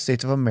the United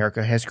States of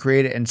America has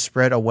created and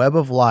spread a web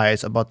of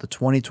lies about the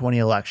 2020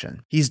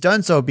 election. He's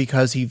done so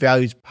because he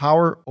values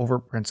power over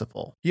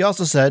principle. He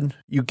also said,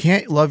 you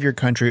can't love your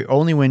country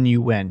only when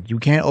you win. You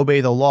can't obey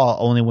the law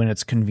only when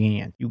it's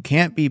convenient. You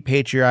can't be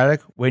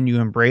patriotic when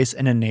you embrace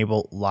and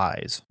enable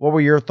lies. What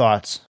were your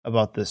thoughts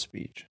about this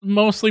speech?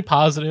 Mostly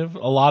positive.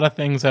 A lot of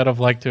things I'd have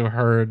liked to have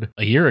heard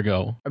a year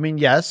ago. I mean,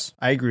 yes,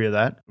 I agree with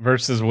that.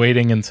 Versus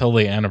waiting until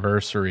the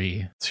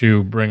anniversary to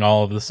bring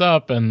all of this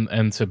up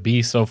and to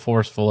be so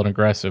forceful and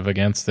aggressive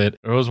against it.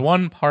 There was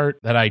one part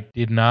that I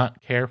did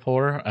not care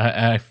for.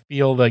 I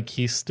feel like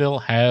he still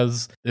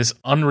has this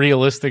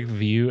unrealistic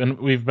view, and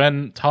we've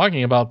been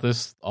talking about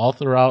this all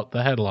throughout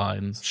the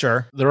headlines.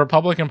 Sure. The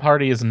Republican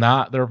Party is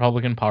not the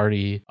Republican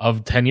Party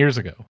of 10 years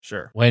ago.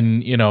 Sure.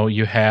 When,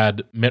 you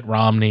had Mitt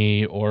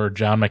Romney or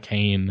John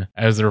McCain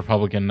as the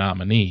Republican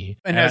nominee.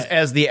 And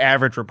as the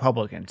average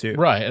Republican, too.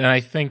 Right. And I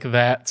think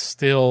that's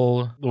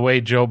still the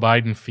way Joe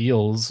Biden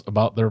feels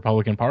about the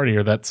Republican Party,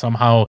 or that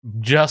somehow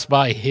just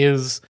by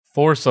his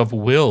force of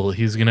will,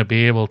 he's going to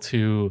be able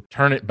to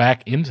turn it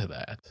back into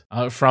that.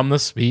 From the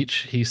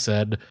speech, he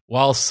said,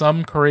 while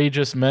some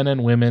courageous men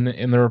and women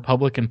in the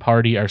Republican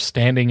Party are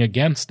standing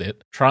against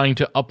it, trying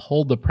to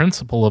uphold the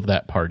principle of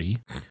that party,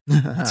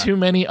 too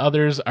many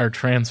others are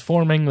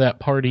transforming that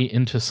party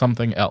into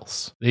something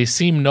else. They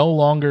seem no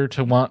longer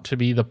to want to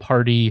be the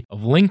party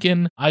of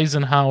Lincoln,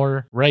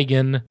 Eisenhower,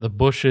 Reagan, the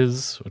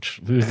Bushes, which...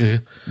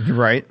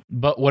 Right.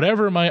 But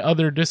whatever my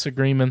other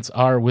disagreements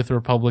are with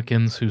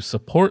Republicans who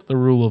support the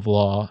rule of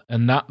law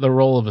and not the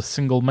role of a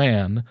single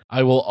man,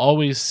 I will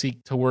always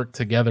seek to work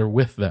together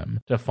with them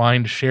to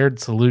find shared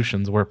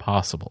solutions where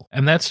possible.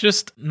 And that's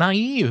just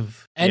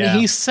naive. And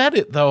he said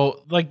it,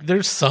 though,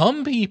 there's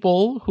some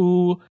people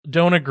who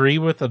don't agree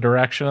with the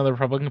direction of the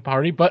Republican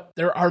Party, but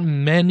there are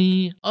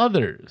many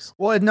others.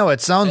 Well, no,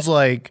 it sounds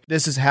like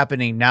this is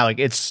happening now.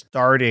 It's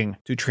starting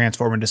to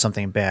transform into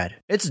something bad.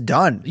 It's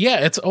done. Yeah,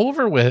 it's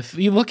over with.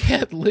 You look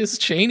at Liz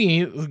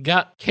Cheney,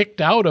 got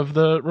kicked out of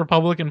the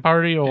Republican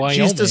Party of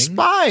Wyoming. She's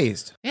despised.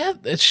 surprised. Yeah,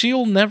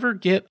 she'll never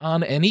get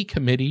on any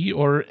committee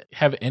or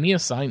have any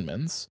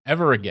assignments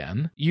ever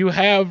again. You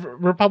have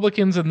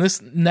Republicans in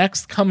this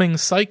next coming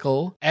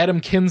cycle,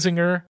 Adam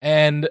Kinzinger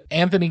and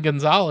Anthony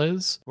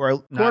Gonzalez, Who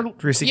are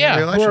not receiving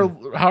re-election.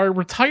 who are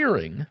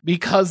retiring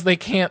because they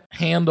can't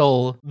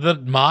handle the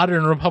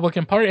modern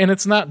Republican Party. And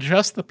it's not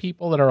just the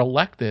people that are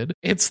elected,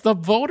 it's the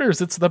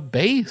voters, it's the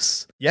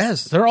base.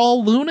 Yes. They're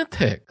all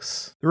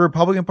lunatics. The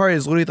Republican Party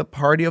is literally the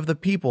party of the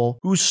people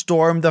who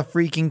stormed the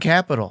freaking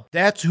Capitol.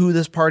 That's who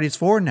this party's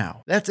for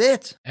now. That's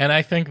it. And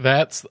I think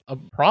that's a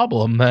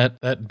problem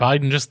that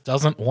Biden just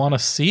doesn't want to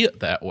see it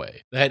that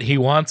way. That he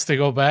wants to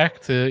go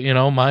back to,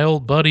 my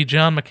old buddy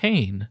John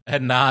McCain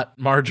and not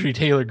Marjorie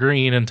Taylor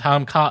Greene and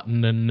Tom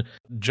Cotton and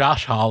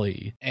Josh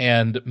Hawley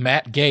and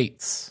Matt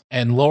Gaetz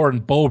and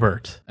Lauren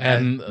Boebert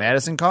and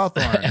Madison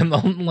Cawthorn. and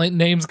the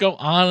names go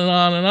on and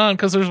on and on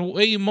because there's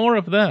way more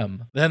of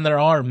them than there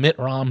are Mitt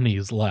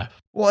Romneys left.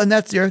 Well, and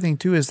that's the other thing,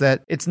 too, is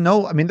that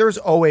there's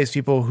always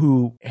people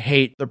who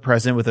hate the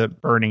president with a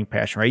burning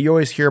passion, right? You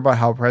always hear about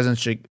how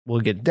presidents will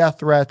get death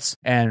threats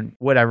and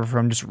whatever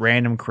from just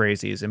random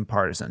crazies and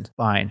partisans.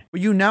 Fine.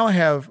 But you now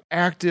have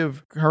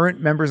active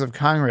current members of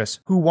Congress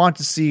who want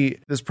to see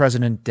this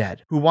president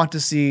dead, who want to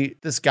see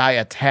this guy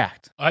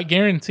attacked. I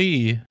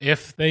guarantee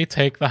if they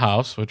take the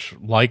House, which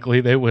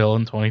likely they will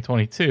in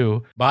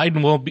 2022,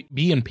 Biden will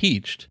be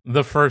impeached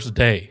the first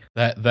day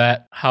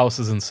that House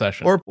is in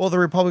session. The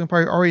Republican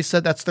Party already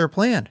said that's their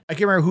plan. I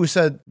can't remember who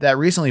said that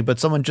recently, but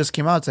someone just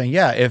came out saying,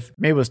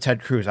 maybe it was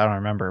Ted Cruz, I don't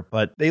remember,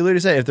 but they literally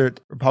said if the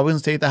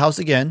Republicans take the House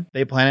again,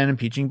 they plan on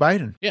impeaching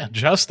Biden. Yeah,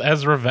 just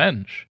as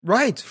revenge.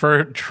 Right.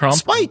 For Trump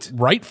Spite.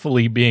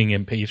 Rightfully being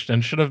impeached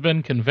and should have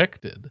been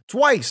convicted.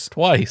 Twice.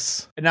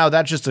 And now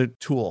that's just a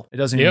tool. It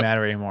doesn't even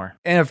matter anymore.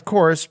 And of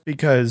course,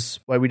 because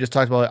what we just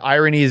talked about,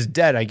 irony is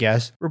dead, I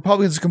guess,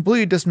 Republicans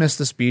completely dismissed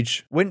the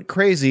speech, went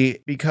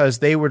crazy because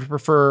they would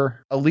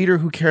prefer a leader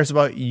who cares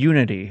about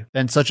unity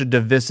than such a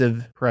divisive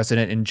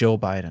president in Joe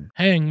Biden.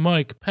 Hang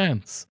Mike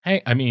Pence.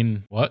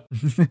 What?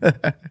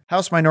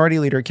 House Minority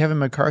Leader Kevin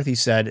McCarthy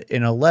said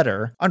in a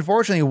letter,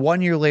 unfortunately,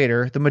 1 year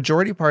later, the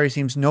majority party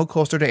seems no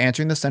closer to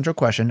answering the central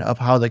question of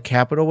how the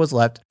Capitol was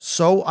left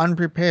so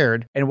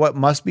unprepared and what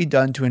must be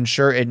done to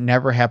ensure it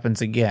never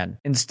happens again.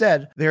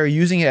 Instead, they are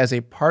using it as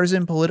a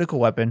partisan political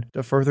weapon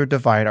to further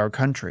divide our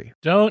country.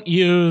 Don't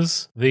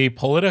use the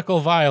political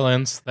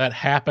violence that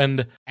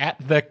happened at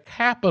the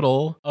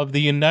Capitol of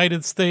the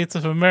United States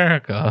of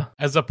America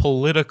as a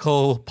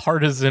political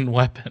partisan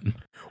weapon.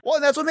 Well,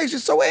 and that's what makes you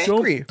so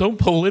angry. Don't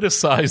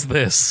politicize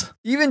this.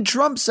 Even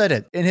Trump said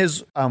it in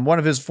his one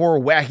of his 4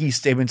 wacky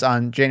statements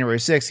on January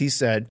 6th. He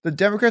said, the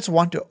Democrats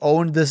want to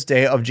own this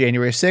day of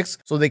January 6th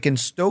so they can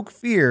stoke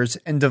fears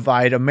and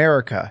divide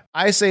America.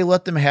 I say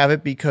let them have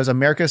it because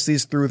America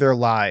sees through their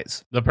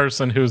lies. The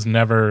person who's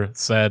never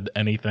said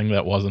anything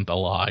that wasn't a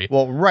lie.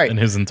 Well, right. In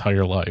his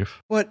entire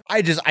life. But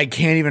I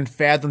can't even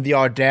fathom the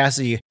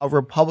audacity of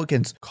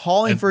Republicans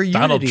calling for unity.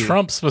 Donald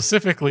Trump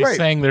specifically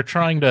saying they're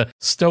trying to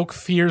stoke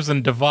fears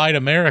and divide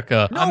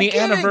America on the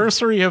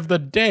anniversary of the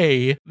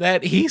day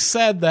that he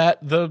said that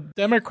the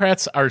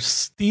Democrats are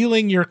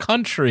stealing your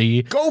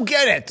country. Go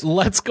get it.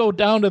 Let's go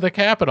down to the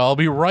Capitol. I'll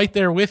be right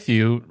there with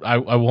you. I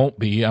won't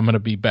be. I'm going to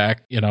be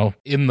back,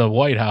 in the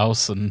White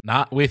House and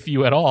not with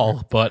you at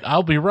all, but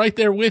I'll be right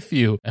there with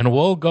you and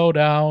we'll go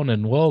down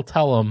and we'll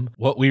tell them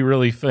what we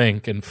really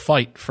think and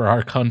fight for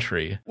our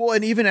country. Well,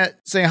 and even at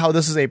saying how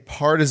this is a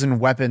partisan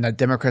weapon that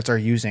Democrats are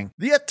using.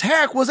 The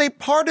attack was a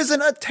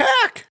partisan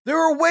attack. They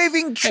were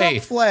waving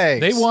Trump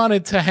flags. They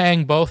wanted to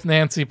hang both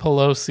Nancy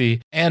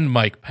Pelosi and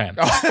Mike Pence.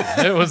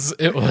 It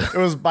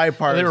was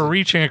bipartisan. They were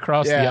reaching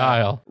across the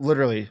aisle.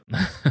 Literally.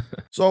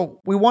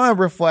 So we want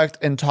to reflect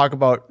and talk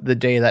about the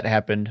day that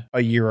happened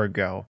a year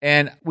ago.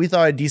 And we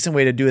thought a decent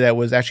way to do that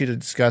was actually to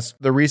discuss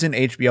the recent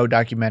HBO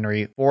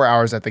documentary, 4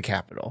 Hours at the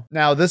Capitol.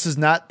 Now, this is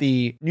not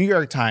the New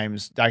York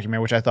Times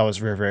documentary, which I thought was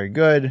very, very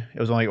good. It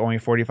was only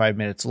 45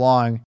 minutes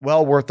long.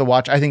 Well worth the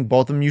watch. I think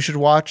both of them you should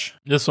watch.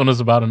 This one is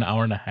about an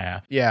hour and a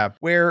half. Yeah,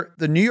 where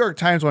the New York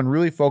Times one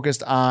really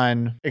focused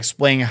on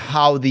explaining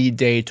how the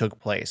day took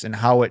place and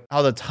how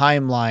the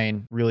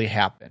timeline really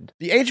happened.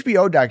 The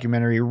HBO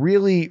documentary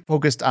really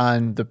focused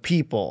on the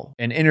people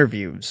and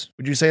interviews.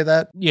 Would you say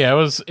that? Yeah,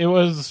 it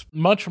was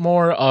much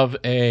more of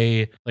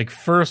a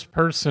first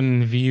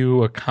person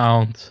view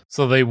account.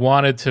 So they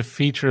wanted to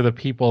feature the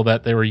people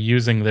that they were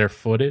using their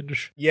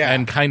footage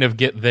and kind of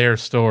get their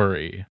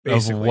story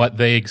of what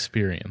they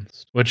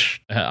experienced,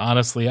 which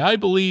honestly I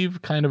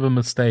believe kind of a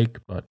mistake,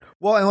 but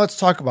well, and let's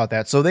talk about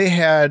that. So they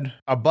had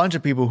a bunch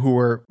of people who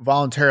were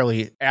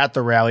voluntarily at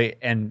the rally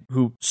and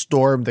who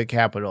stormed the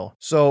Capitol.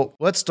 So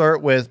let's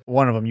start with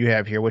one of them you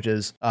have here, which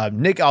is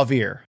Nick Alvino.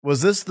 Alvear.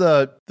 Was this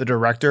the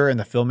director and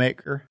the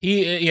filmmaker?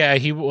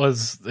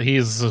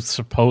 He's a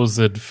supposed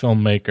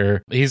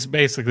filmmaker. He's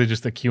basically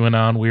just a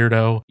QAnon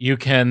weirdo. You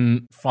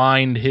can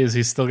find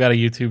he's still got a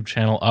YouTube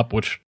channel up,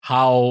 which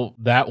how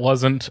that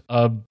wasn't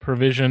a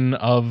provision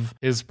of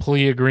his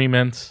plea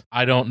agreement,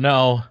 I don't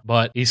know,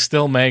 but he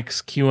still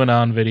makes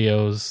QAnon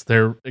videos.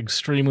 They're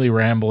extremely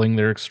rambling.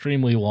 They're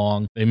extremely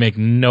long. They make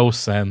no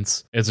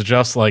sense. It's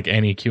just like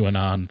any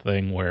QAnon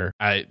thing where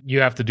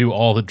you have to do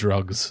all the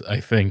drugs,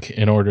 I think,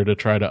 in order to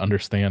try to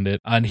understand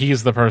it. And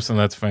he's the person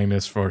that's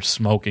famous for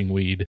smoking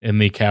weed in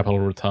the Capitol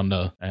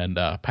Rotunda and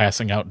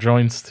passing out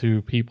joints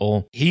to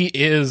people. He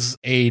is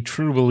a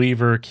true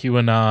believer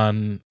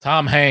QAnon.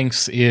 Tom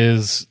Hanks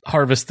is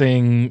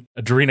harvesting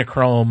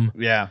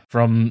adrenochrome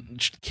from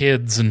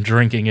kids and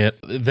drinking it.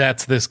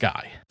 That's this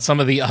guy. Some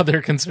of the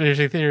other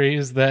conspiracy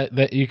theories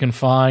that you can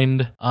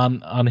find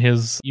on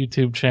his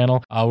YouTube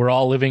channel. We're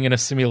all living in a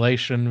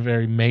simulation,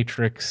 very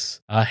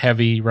Matrix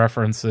heavy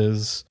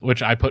references,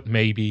 which I put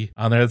maybe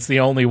on there. It's the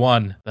only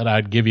one that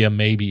I'd give you a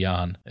maybe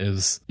on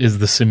is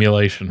the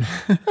simulation.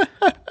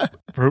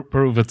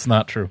 Prove it's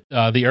not true.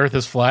 The Earth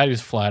is flat.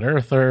 He's a flat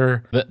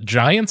earther. The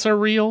giants are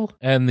real,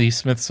 and the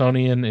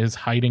Smithsonian is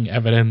hiding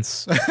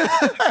evidence.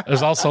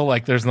 There's also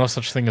there's no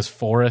such thing as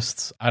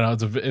forests. I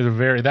don't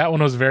know. That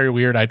one was very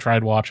weird. I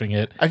tried watching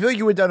it. I feel like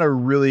you went down a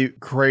really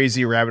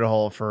crazy rabbit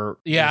hole for.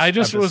 Yeah, I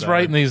just was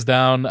writing these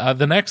down.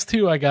 The next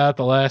two I got,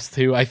 the last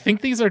two, I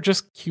think these are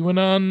just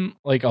QAnon.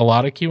 Like a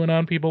lot of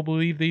QAnon people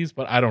believe these,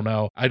 but I don't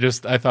know. I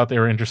thought they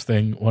were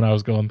interesting when I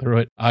was going through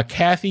it.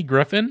 Kathy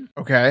Griffin,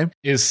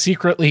 is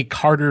secretly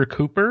Carter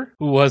Cooper,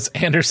 who was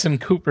Anderson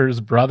Cooper's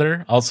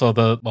brother, also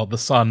the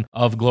son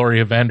of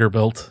Gloria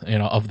Vanderbilt,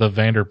 of the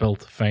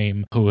Vanderbilt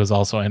fame, who was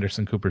also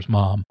Anderson Cooper's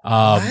mom.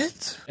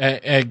 What?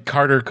 And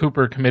Carter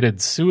Cooper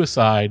committed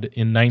suicide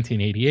in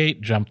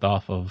 1988, jumped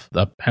off of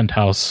the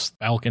penthouse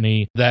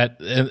balcony.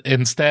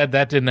 Instead,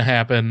 that didn't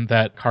happen.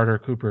 That Carter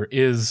Cooper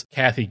is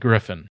Kathy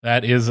Griffin.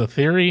 That is a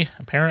theory,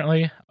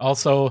 apparently.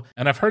 Also,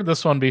 and I've heard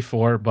this one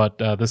before, but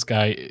this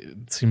guy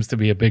seems to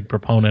be a big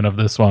proponent of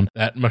this one,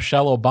 that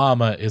Michelle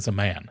Obama is a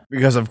man.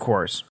 Because of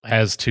course.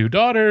 Has 2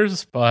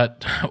 daughters,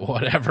 but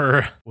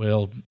whatever.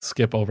 We'll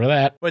skip over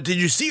that. But did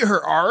you see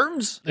her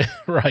arms?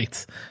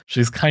 Right.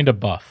 She's kind of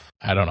buff.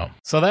 I don't know.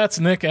 So that's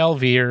Nick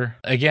Alvear.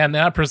 Again,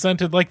 not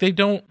presented like they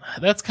don't.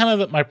 That's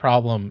kind of my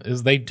problem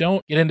is they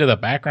don't get into the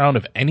background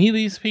of any of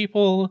these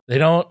people. They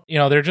don't,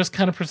 they're just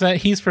kind of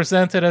he's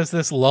presented as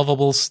this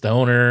lovable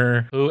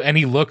stoner and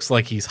he looks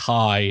like he's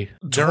high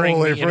during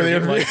the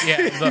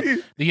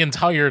interview. The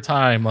entire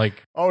time.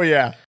 Oh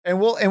yeah. And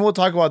we'll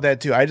talk about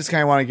that too. I just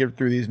kind of want to get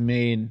through these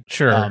main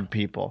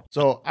people.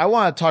 So I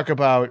want to talk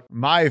about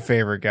my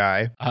favorite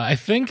guy. I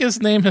think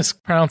his name is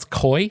pronounced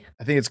Coy.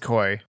 I think it's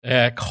Coy.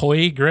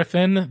 Coy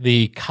Griffin,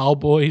 the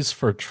Cowboys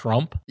for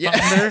Trump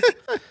founder.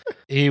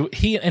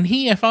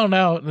 I found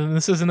out, and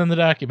this isn't in the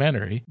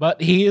documentary, but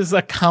he is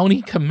a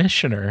county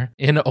commissioner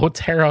in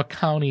Otero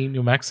County,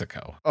 New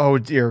Mexico. Oh,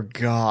 dear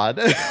God.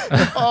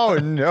 Oh,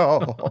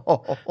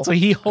 no. So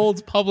he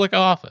holds public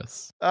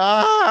office.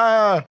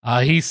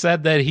 He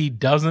said that he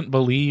doesn't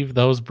believe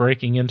those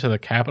breaking into the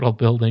Capitol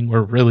building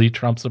were really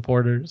Trump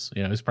supporters.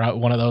 He's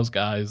probably one of those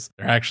guys.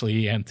 They're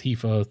actually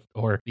Antifa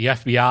or the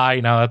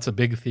FBI. Now, that's a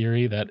big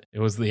theory that it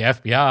was the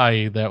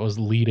FBI that was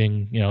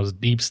leading, it was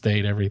deep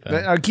state,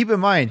 everything. Keep in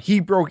mind,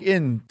 he broke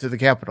into the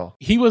Capitol.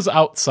 He was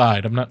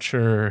outside. I'm not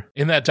sure.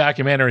 In that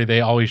documentary, they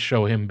always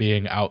show him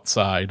being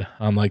outside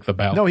on the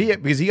balcony. No,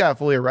 because he got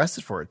fully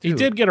arrested for it, too. He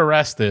did get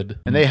arrested.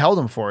 And they held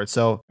him for it.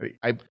 So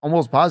I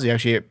almost positive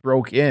actually it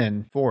broke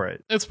in for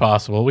it. It's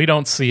possible. We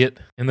don't see it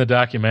in the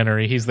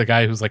documentary. He's the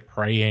guy who's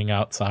praying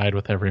outside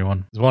with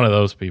everyone. He's one of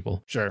those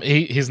people. Sure.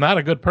 He's not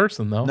a good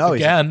person, though. No,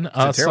 again,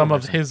 he's some person.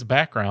 Of his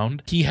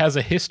background, he has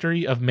a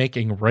history of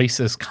making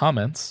racist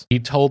comments. He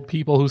told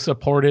people who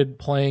supported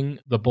playing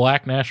the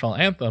Black National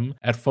Anthem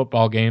at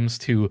football games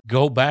to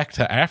go back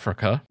to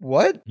Africa.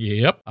 What?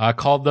 Yep.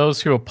 Called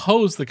those who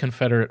oppose the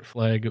Confederate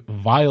flag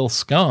vile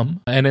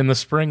scum. And in the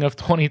spring of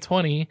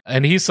 2020,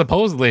 and he's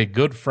supposedly a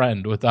good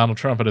friend with Donald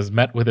Trump and has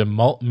met with him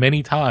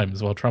many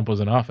times while Trump was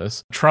in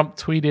office. Trump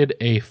tweeted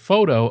a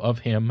photo of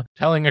him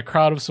telling a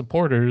crowd of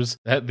supporters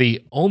that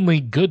the only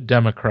good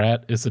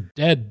Democrat is a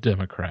dead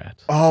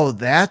Democrat. Oh,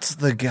 that's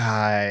the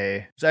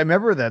guy. I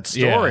remember that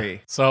story. Yeah.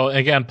 So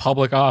again,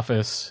 public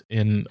office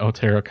in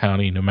Otero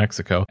County, New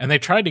Mexico. And they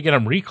tried to get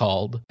him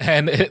recalled,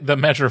 and the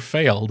measure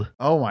failed.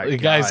 Oh my God. The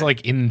guy's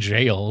in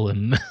jail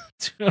and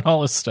doing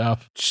all this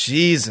stuff.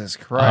 Jesus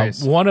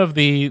Christ. One of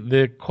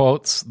the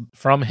quotes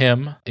from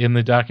him in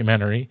the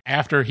documentary,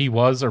 after he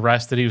was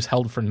arrested, he was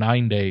held for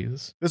 9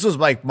 days. This was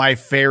my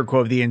favorite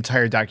quote of the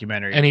entire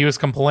documentary. And he was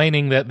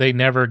complaining that they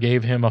never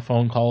gave him a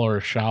phone call or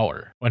a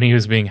shower when he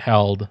was being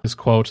held. His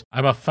quote,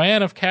 "I'm a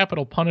fan of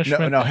capital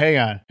punishment." No, hang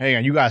on.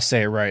 You got to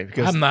say it right.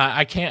 Because I'm not.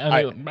 I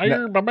can't.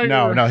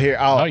 No, here.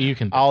 You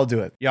can. I'll do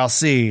it. Y'all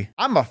see,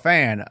 I'm a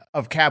fan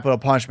of capital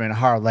punishment and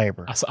hard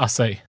labor. I'll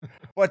say.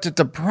 But to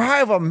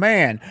deprive a man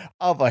fan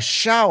of a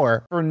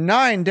shower for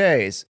 9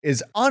 days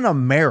is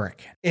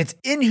un-American. It's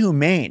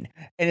inhumane,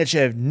 and it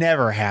should have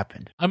never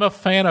happened. I'm a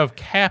fan of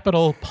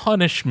capital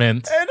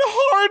punishment, And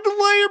hard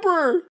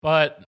labor.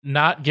 but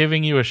not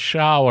giving you a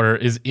shower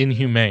is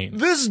inhumane.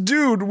 This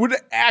dude would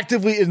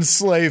actively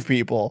enslave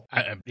people.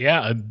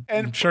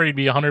 I'm sure he'd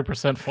be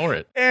 100% for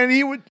it. And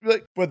he would,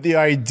 like, but the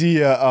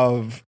idea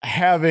of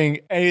having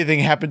anything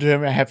happen to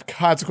him and have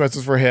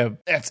consequences for him,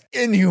 that's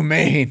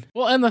inhumane.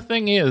 Well, and the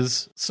thing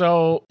is,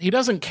 so he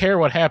doesn't care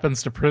what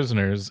happens to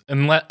prisoners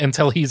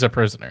until he's a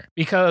prisoner.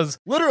 Because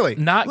Literally.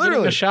 not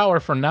getting a shower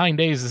for 9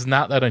 days is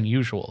not that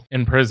unusual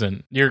in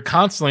prison. You're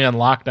constantly on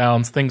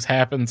lockdowns. Things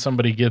happen.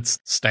 Somebody gets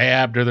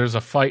stabbed or there's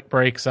a fight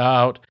breaks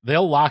out.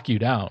 They'll lock you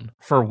down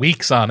for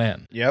weeks on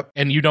end. Yep.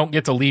 And you don't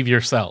get to leave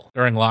your cell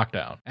during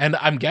lockdown. And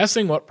I'm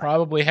guessing what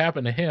probably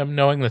happened to him,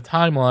 knowing the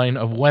timeline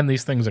of when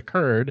these things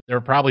occurred, there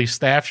were probably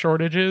staff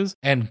shortages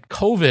and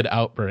COVID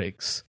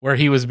outbreaks where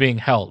he was being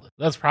held.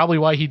 That's probably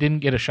why he didn't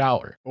get a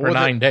shower for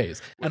 9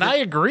 days. And I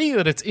agree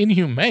that it's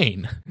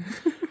inhumane.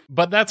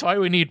 But that's why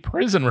we need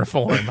prison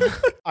reform.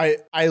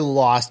 I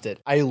lost it.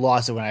 I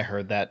lost it when I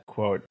heard that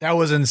quote. That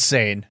was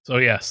insane. So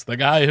yes, the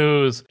guy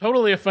who's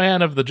totally a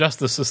fan of the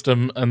justice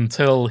system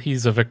until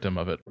he's a victim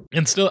of it.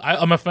 And still,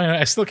 I'm a fan.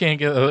 I still can't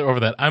get over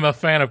that. I'm a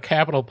fan of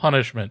capital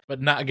punishment,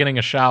 but not getting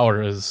a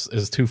shower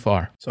is too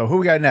far. So who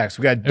we got next?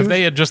 We got If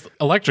they had just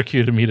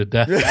electrocuted me to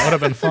death, that would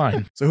have been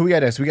fine. So who we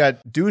got next? We got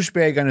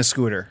douchebag on a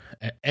scooter.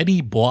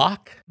 Eddie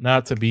Block,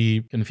 not to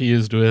be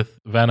confused with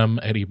Venom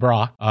Eddie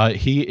Brock.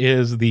 He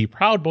is the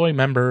Proud Boy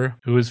member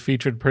who is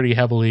featured pretty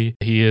heavily.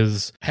 He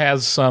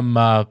has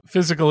some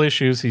physical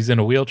issues. He's in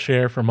a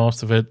wheelchair for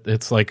most of it.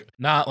 It's like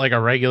not like a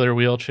regular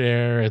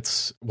wheelchair.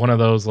 It's one of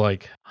those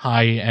like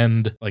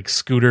high-end like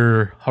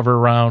scooter hover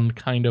around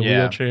kind of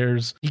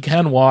wheelchairs. He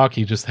can walk,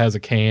 he just has a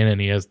cane and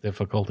he has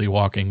difficulty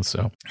walking.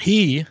 So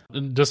he,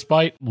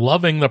 despite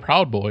loving the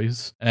Proud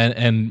Boys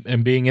and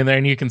being in there,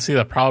 and you can see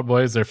the Proud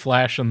Boys, they're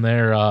flashing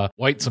their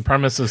white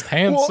supremacist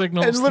hand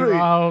signals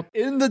throughout.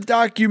 In the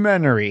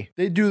documentary,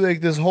 they do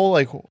like this whole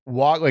like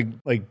walk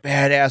like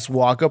badass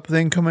walk up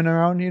thing coming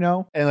around, you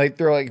know? And like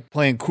they're like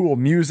playing cool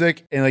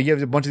music and like you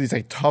have a bunch of these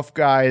like tough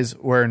guys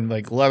wearing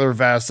like leather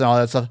vests and all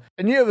that stuff.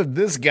 And you have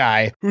this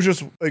guy who's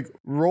just like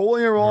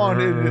rolling around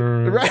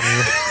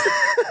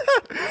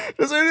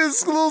just in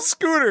his little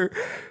scooter.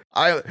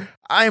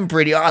 I'm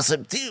pretty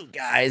awesome too,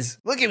 guys.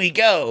 Look at me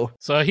go.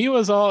 So he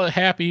was all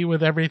happy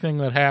with everything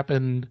that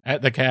happened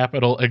at the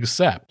Capitol,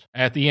 except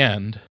at the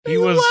end. They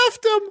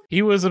left him.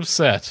 He was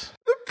upset.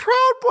 The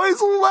Proud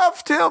Boys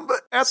left him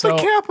at the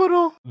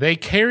Capitol.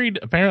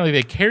 Apparently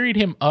they carried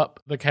him up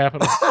the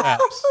Capitol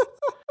steps.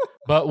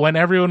 But when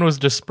everyone was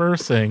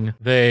dispersing,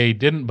 they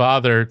didn't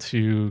bother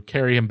to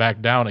carry him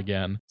back down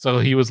again. So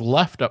he was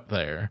left up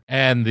there.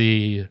 And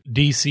the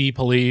DC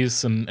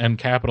police and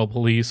Capitol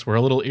police were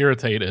a little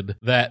irritated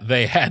that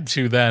they had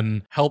to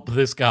then help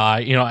this guy,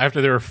 you know,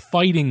 after they were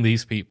fighting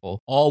these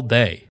people all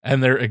day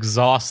and they're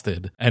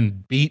exhausted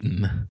and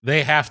beaten.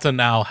 They have to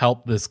now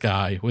help this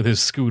guy with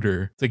his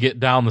scooter to get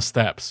down the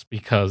steps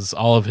because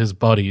all of his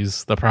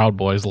buddies, the Proud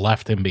Boys,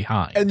 left him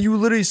behind. And you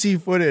literally see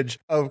footage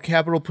of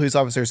Capitol police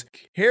officers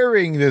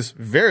carrying this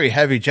very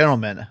heavy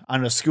gentleman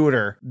on a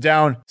scooter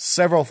down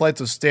several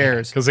flights of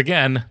stairs. Because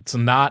again, it's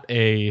not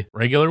a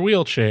regular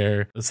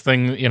wheelchair. This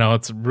thing, you know,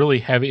 it's really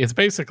heavy. It's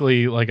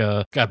basically like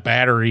got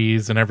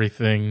batteries and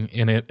everything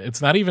in it. It's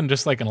not even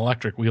just like an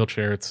electric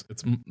wheelchair. It's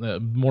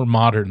more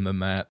modern than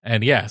that.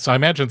 And yeah, so I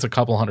imagine it's a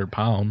couple 100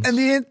 pounds. And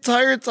the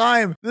entire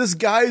time, this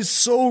guy is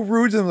so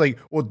rude to them, like,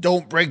 well,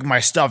 don't break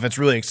my stuff. It's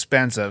really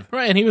expensive.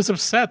 Right, and he was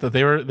upset that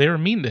they were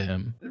mean to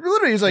him.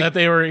 Literally, he's like, that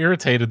they were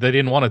irritated. They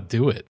didn't want to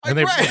do it. And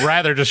they'd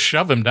rather just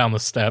shove him down the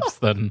steps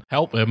than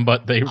help him,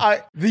 but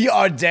the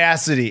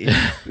audacity,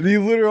 the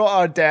literal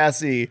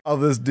audacity of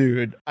this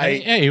dude.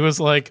 He was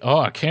like, oh,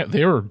 I can't,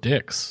 they were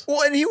dicks.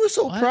 Well, and he was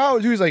so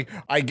proud. He was like,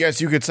 I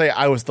guess you could say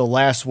I was the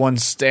last one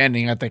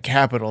standing at the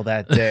Capitol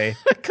that day.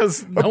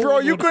 Because bro,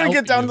 you couldn't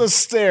get down the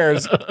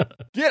stairs.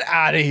 Get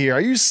out of here.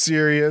 Are you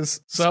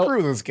serious? So,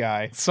 screw this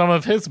guy. Some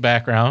of his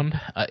background,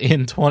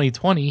 in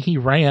 2020, he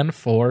ran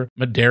for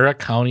Madera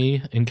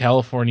County in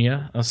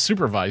California, a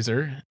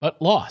supervisor,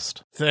 but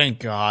lost. Thank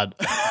God.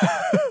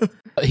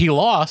 He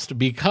lost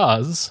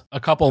because a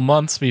couple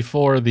months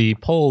before the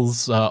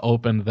polls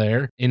opened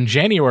there, in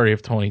January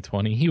of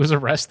 2020, he was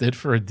arrested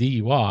for a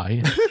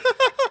DUI.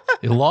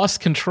 He lost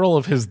control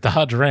of his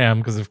Dodge Ram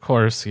because, of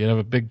course, he had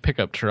a big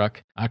pickup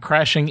truck,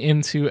 crashing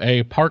into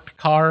a parked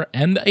car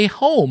and a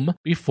home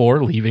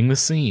before leaving the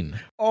scene.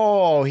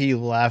 Oh, he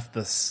left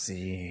the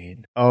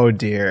scene. Oh,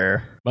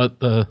 dear. But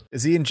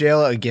is he in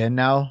jail again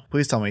now?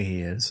 Please tell me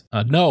he is.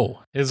 No.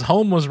 His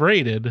home was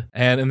raided,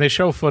 and they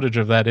show footage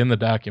of that in the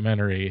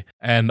documentary,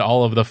 and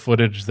all of the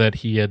footage that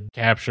he had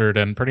captured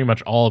and pretty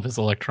much all of his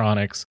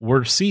electronics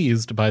were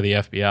seized by the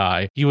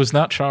FBI. He was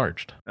not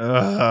charged.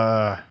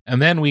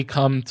 And then we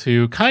come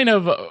to kind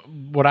of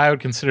what I would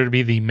consider to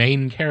be the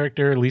main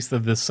character, at least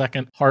of the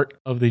second part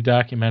of the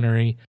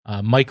documentary,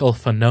 Michael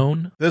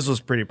Fanone. This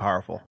was pretty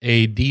powerful.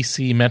 A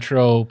DC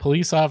Metro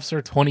police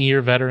officer,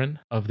 20-year veteran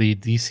of the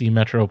DC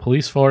Metro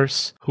Police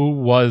Force, who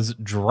was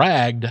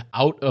dragged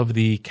out of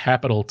the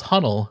Capitol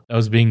tunnel that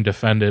was being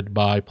defended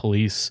by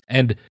police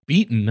and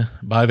beaten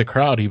by the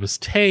crowd. He was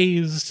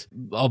tased.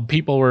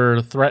 People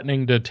were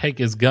threatening to take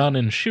his gun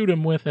and shoot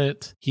him with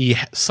it. He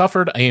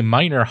suffered a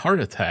minor heart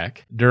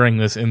attack during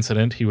this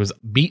incident. He was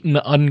beaten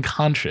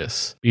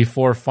unconscious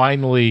before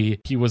finally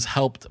he was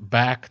helped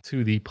back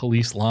to the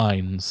police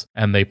lines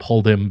and they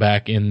pulled him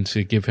back in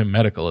to give him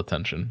medical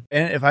attention.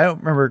 And if I don't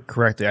remember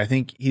correctly, I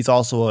think he's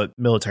also a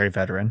military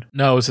veteran.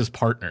 No, it was his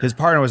partner. His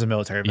partner was a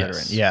military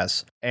veteran.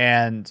 Yes.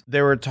 And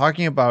they were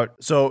talking about,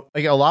 so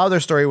like a lot of their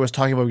story was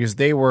talking about because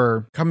they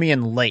were coming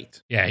in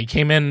late. Yeah, he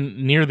came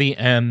in near the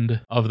end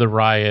of the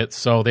riot,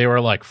 so they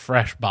were like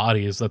fresh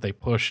bodies that they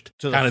pushed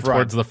kind of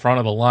towards the front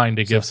of the line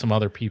to give some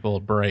other people a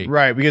break.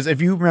 Right, because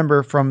if you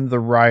remember from the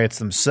riots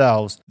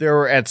themselves, there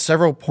were at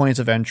several points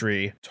of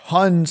entry,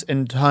 tons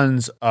and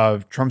tons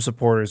of Trump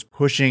supporters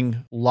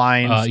pushing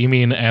lines. You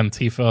mean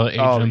Antifa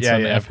agents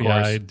and the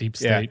FBI, deep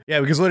state? Yeah,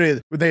 because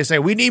literally when they say,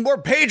 we need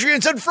more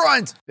patriots in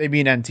front, they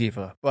mean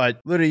Antifa. But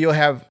literally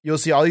you'll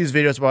see all these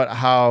videos about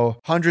how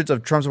hundreds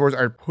of Trump supporters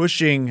are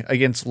pushing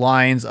against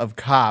lines of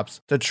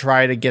cops to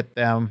try to get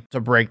them to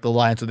break the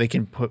line so they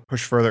can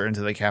push further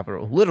into the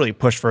Capitol. Literally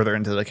push further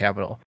into the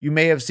Capitol. You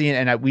may have seen,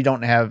 and we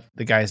don't have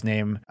the guy's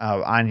name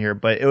on here,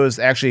 but it was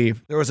actually,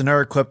 there was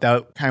another clip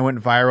that kind of went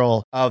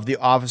viral of the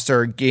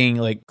officer getting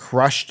like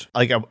crushed,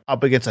 like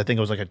up against, I think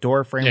it was like a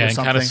door frame or something.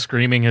 Yeah, and kind of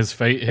screaming his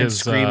face,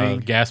 his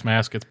gas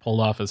mask gets pulled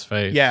off his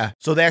face. Yeah.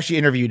 So they actually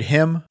interviewed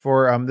him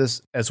for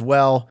this as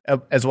well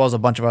as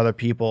a bunch of other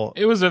people.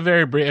 It was a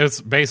very brief, it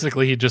was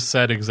basically, he just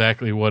said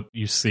exactly what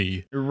you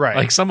see. Right.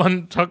 Like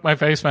someone took my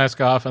face mask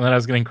off and then I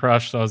was getting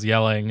crushed, so I was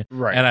yelling.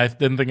 Right. And I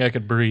didn't think I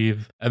could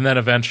breathe. And then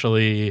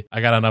eventually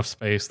I got enough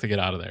space to get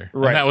out of there.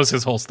 Right. And that was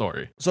his whole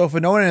story. So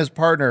Fanone and his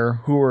partner,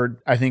 who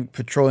were, I think,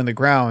 patrolling the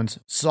grounds,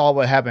 saw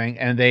what happened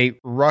and they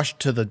rushed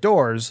to the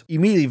doors,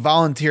 immediately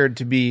volunteered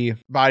to be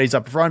bodies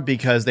up front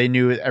because they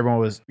knew everyone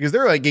was, because they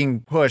were like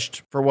getting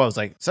pushed for what was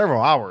like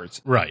several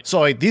hours. Right. So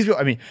like these people,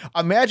 I mean,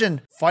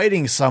 imagine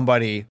fighting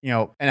somebody,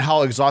 and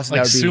how exhausting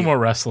like that would be. Sumo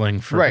wrestling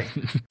for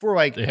for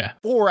like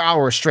 4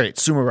 hours straight.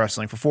 Sumo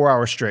wrestling for 4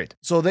 hours straight.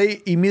 So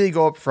they immediately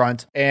go up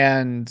front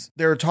and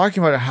they were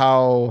talking about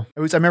how,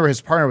 at least I remember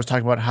his partner was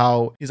talking about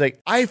how he's like,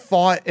 I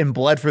fought and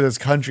bled for this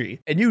country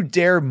and you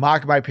dare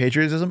mock my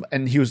patriotism.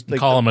 And he was like,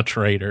 call him a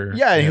traitor.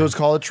 Yeah, and he was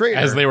called a traitor.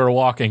 As they were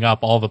walking up,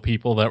 all the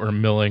people that were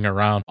milling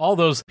around, all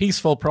those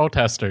peaceful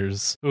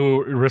protesters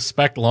who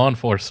respect law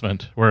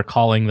enforcement were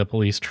calling the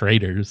police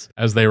traitors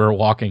as they were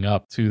walking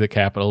up to the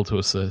Capitol to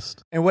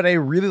assist. And what I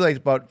really liked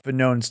about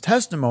Fanone's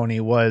testimony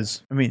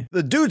was, I mean,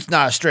 the dude's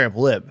not a straight up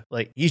lib.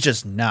 Like, he's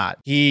just not.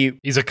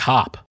 He's a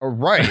cop.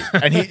 Right.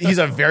 And he's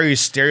a very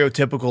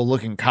stereotypical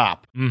looking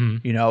cop.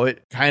 Mm-hmm.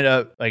 It kind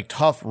of like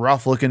tough,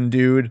 rough looking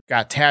dude,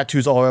 got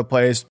tattoos all over the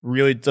place.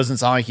 Really doesn't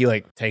sound like he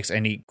like takes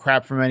any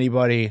crap from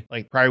anybody.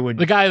 Like, probably would.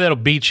 The guy that'll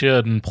beat you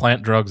and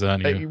plant drugs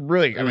on you.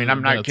 Really, I mean,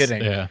 I'm not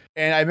kidding. Yeah.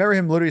 And I remember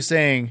him literally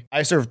saying,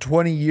 I served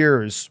 20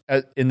 years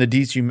in the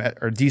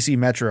DC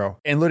Metro.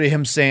 And literally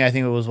him saying, I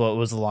think it was what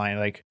was the line,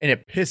 like, and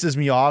it pisses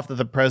me off that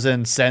the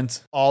president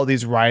sent all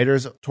these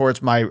rioters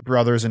towards my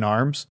brothers in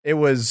arms. It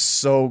was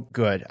so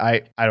good.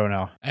 I don't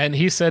know. And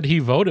he said he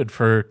voted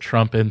for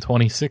Trump in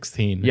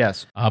 2016.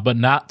 Yes. But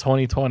not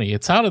 2020.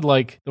 It sounded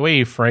like the way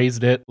he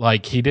phrased it,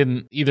 like he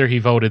didn't, either he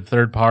voted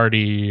third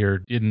party or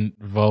didn't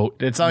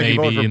vote. It sounded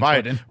like he voted for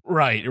Biden.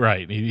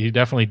 Right. He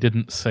definitely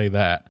didn't say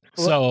that.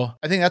 Well, so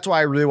I think that's why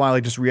I really want to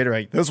like just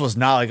reiterate, this was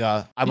not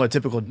like I'm a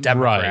typical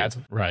Democrat.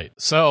 Right.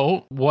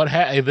 So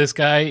this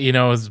guy,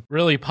 his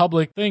really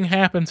public thing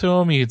happened to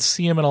him. You'd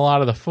see him in a lot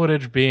of the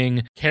footage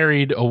being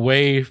carried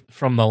away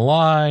from the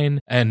line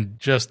and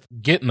just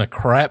getting the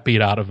crap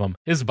beat out of him.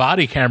 His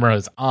body camera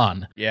is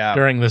on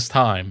during this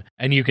time,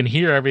 and you can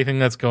hear everything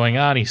that's going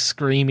on. He's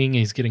screaming,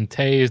 he's getting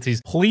tased,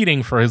 he's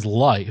pleading for his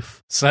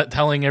life,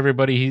 telling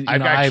everybody,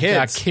 I've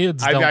got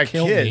kids, don't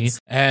kill me.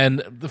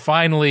 And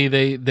finally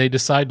they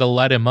decide to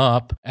let him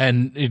up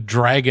and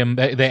drag him.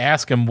 They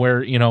ask him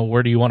where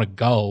do you want to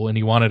go? And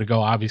he wanted to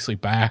go obviously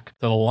back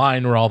to the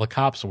line where all the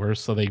cops were.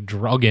 So they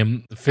drug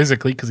him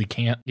physically because he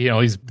can't,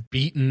 he's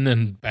beaten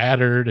and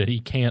battered and he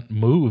can't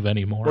move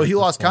anymore. Well, he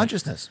lost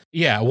consciousness.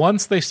 Yeah.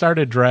 Once they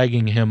started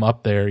dragging him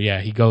up there,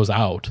 he goes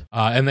out.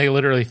 And they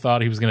literally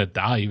thought he was going to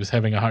die.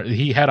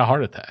 He had a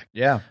heart attack.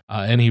 Yeah.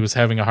 And he was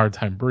having a hard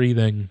time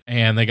breathing,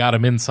 and they got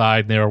him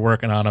inside and they were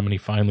working on him and he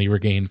finally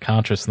regained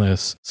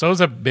consciousness. So it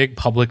was a big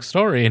public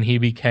story, and he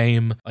became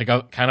like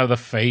a kind of the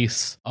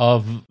face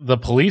of the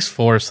police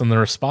force in the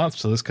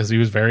response to this because he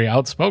was very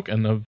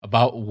outspoken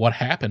about what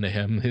happened to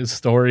him. His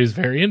story is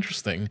very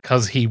interesting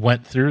because he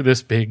went through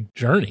this big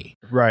journey.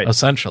 Right.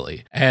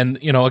 essentially. And,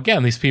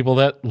 again, these people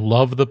that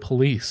love the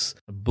police,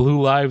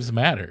 Blue Lives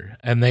Matter,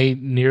 and they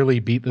nearly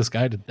beat this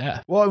guy to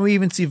death. Well, and we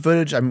even see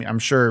footage. I mean, I'm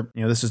sure,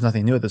 this is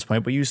nothing new at this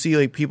point, but you see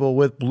like people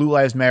with Blue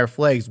Lives Matter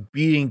flags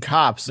beating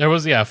cops. There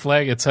was, a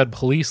flag. It said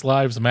Police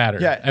Lives Matter.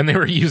 Yeah. And they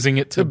were using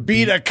it to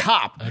beat a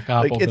cop. A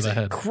cop like, over it's the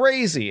head.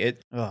 Crazy.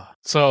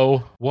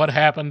 So what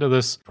happened to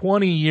this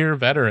 20-year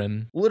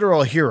veteran?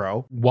 Literal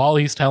hero. While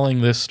he's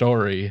telling this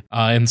story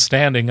and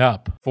standing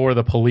up for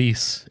the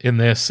police in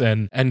this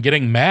and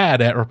getting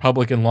mad at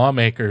Republican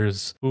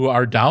lawmakers who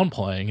are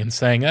downplaying and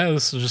saying,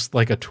 this is just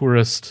like a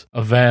tourist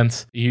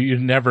event. You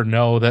never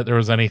know that there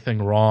was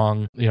anything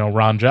wrong.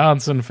 Ron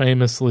Johnson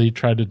famously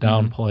tried to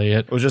downplay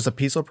it. It was just a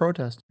peaceful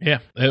protest. Yeah.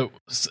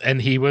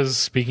 And he was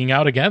speaking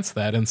out against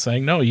that and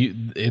saying, no,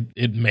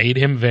 it made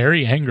him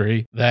very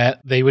angry that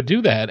they would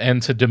do that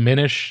and to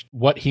diminish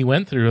what he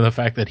went through and the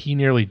fact that he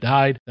nearly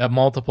died, that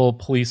multiple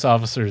police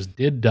officers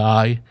did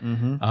die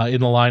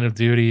in the line of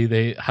duty.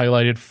 They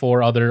highlighted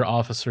 4 other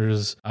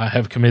officers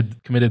have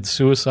committed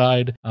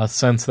suicide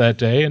since that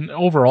day. And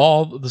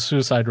overall, the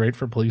suicide rate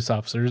for police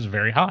officers is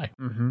very high.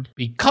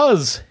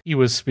 Because he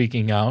was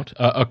speaking out,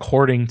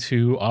 according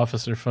to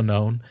Officer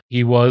Fanone,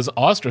 he was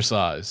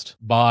ostracized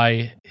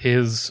by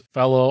his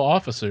fellow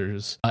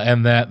officers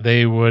and that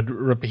they would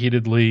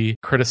repeatedly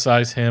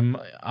criticize him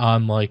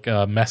on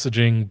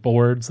messaging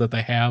boards that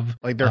they have.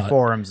 Like their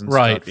forums and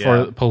stuff. Right,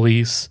 for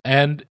police.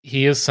 And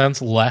he has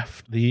since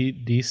left the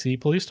DC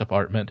Police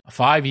Department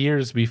 5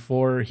 years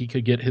before he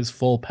could get his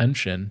full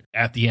pension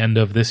at the end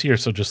of this year,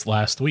 so just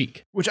last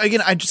week. Which,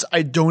 again,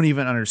 I don't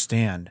even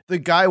understand. The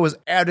guy was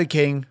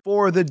advocating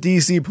for the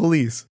DC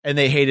police, and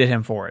they hated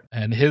him for it.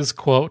 And his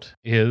quote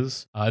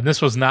is, and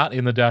this was not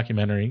in the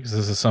documentary, because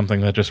this is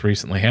something that just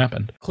recently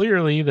happened.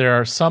 Clearly, there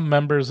are some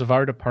members of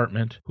our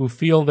department who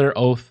feel their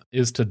oath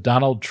is to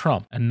Donald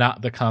Trump and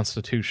not the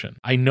Constitution.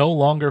 I no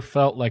longer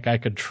felt like I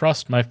could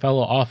trust my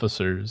fellow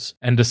officers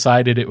and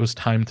decided it was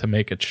time to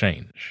make a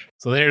change.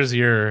 So there's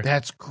your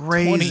That's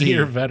crazy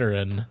 20-year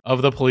veteran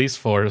of the police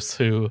force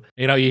who,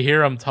 you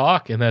hear him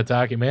talk in that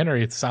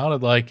documentary. It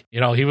sounded like,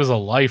 he was a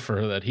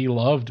lifer, that he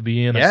loved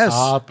being a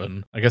cop.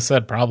 And like I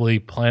said, probably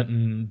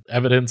planting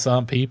evidence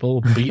on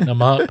people, beating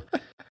them up.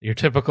 Your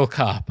typical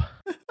cop.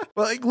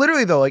 Well,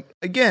 literally though,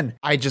 again,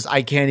 I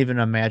can't even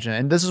imagine.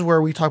 And this is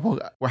where we talk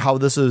about how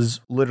this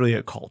is literally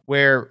a cult,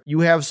 where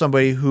you have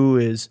somebody who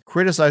is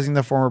criticizing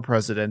the former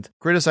president,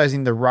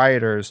 criticizing the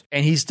rioters,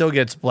 and he still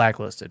gets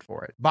blacklisted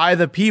for it by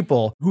the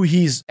people who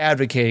he's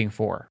advocating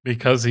for.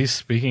 Because he's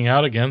speaking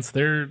out against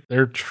their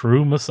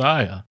true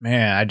messiah.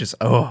 Man,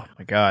 oh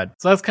my God.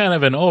 So that's kind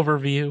of an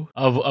overview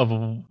of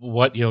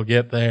what you'll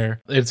get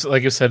there. It's,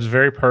 like I said, it's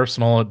very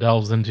personal. It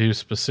delves into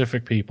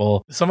specific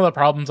people. Some of the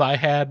problems I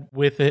had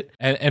with it,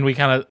 and we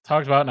kind of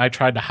talked about, and I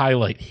tried to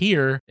highlight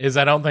here, is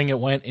I don't think it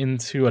went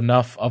into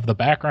enough of the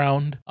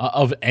background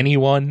of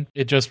anyone.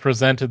 It just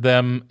presented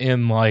them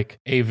in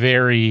a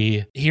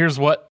very, here's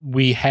what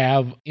we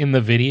have in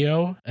the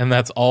video, and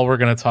that's all we're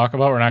going to talk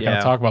about. We're not going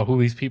to talk about who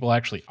these people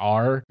actually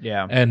are.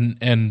 Yeah.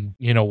 And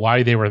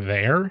why they were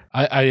there.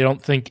 I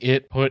don't think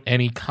it put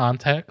any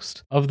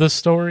context of the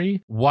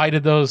story. Why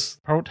did those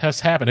protests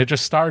happen? It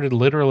just started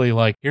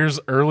literally here's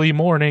early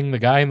morning. The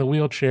guy in the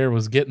wheelchair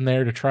was getting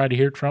there to try to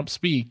hear Trump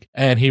speak,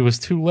 and he was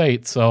too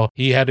late, so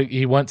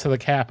he went to the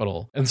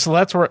Capitol. And so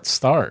that's where it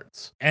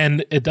starts.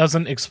 And it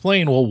doesn't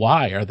explain, well,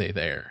 why are they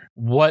there?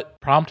 What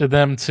prompted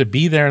them to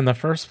be there in the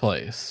first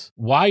place?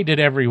 Why did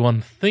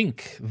everyone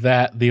think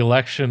that the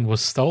election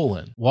was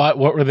stolen? What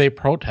were they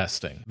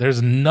protesting?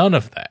 There's none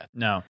of that.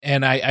 No.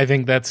 And I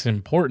think that's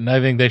important.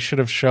 I think they should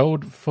have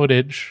showed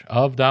footage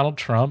of Donald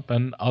Trump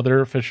and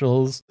other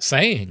officials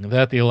saying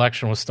that the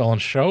election was stolen.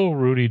 Show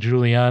Rudy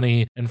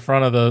Giuliani in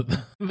front of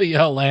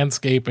the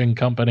landscaping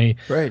company,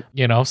 right?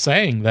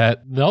 Saying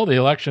that, no, the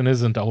election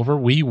isn't over.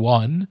 We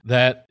won.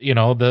 That,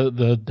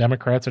 the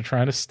Democrats are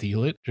trying to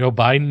steal it. Joe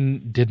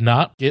Biden did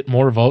not get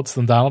more votes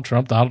than Donald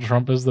Trump. Donald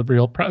Trump is the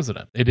real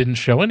president. They didn't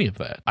show any of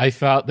that. I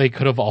thought they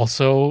could have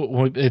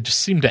also, it just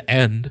seemed to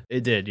end.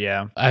 It did,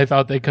 yeah. I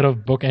thought they could have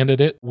bookended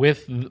it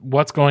with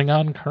what's going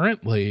on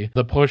currently,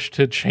 the push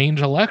to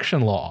change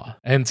election law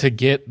and to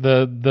get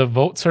the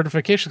vote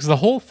certification, because the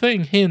whole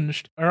thing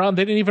hinged around,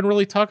 they didn't even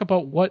really talk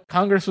about what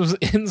Congress was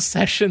in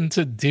session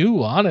to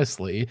do,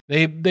 honestly.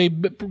 They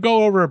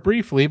go over it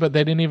briefly, but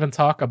they didn't even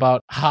talk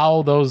about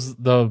how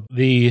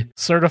the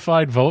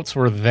certified votes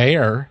were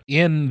there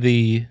in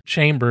the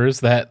chambers,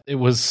 that it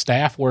was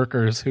staff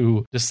workers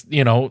who just,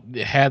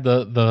 had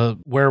the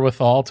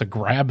wherewithal to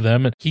grab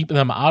them and keep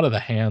them out of the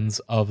hands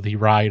of the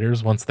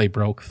rioters once they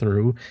broke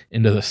through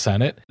into the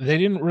Senate. They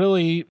didn't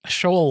really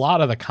show a lot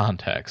of the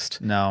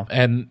context. No.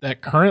 And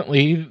that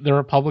currently the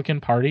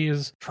Republican Party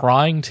is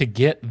trying to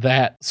get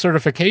that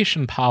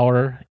certification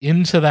power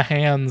into the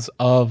hands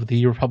of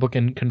the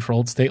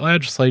Republican-controlled state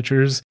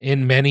legislatures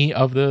in many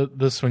of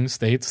the swing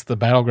states, the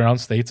battleground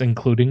states,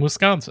 including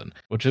Wisconsin,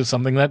 which is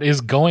something that is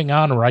going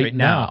on right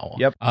now.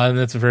 Yep. And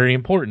that's very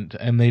important.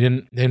 And they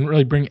didn't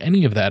really bring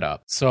any of that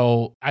up.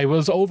 So I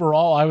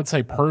would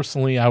say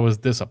personally, I was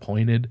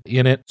disappointed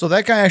in it. So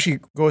that kind of actually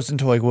goes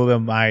into like a little bit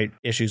of my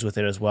issues with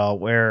it as well,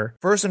 where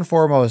first and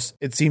foremost,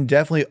 it seemed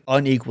definitely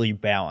unequally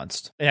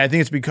balanced. And I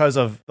think it's because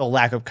of the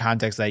lack of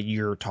context that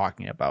you're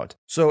talking about.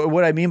 So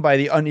what I mean by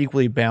the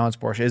unequally balanced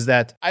portion is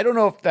that I don't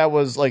know if that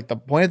was like the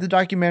point of the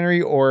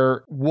documentary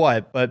or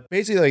what, but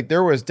basically like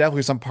there was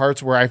definitely some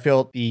parts where I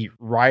felt the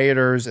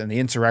rioters and the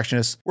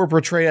insurrectionists were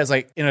portrayed as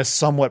like in a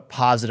somewhat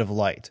positive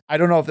light. I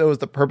don't know if that was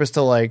the purpose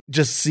to like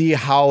just see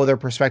how their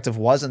perspective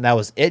was and that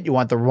was it. You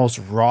want the most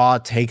raw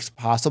takes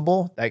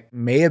possible. That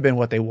may have been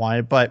what they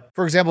wanted. But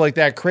for example, like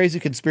that crazy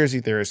conspiracy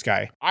theorist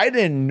guy, I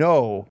didn't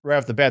know right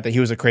off the bat that he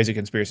was a crazy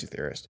conspiracy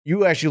theorist.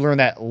 You actually learn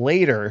that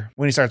later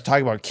when he starts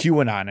talking about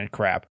QAnon and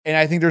crap. And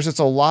I think there's just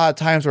a lot of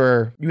times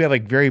where you have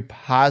like very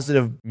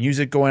positive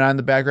music going on in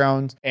the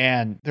background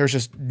and there's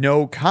just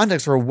no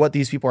context for what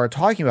these people are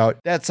talking about.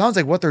 That sounds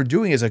like what they're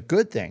doing is a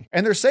good thing.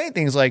 And they're saying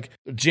things like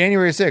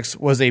January 6th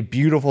was a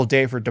beautiful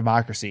day for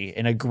democracy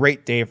and a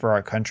great day for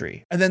our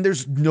country. And then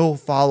there's no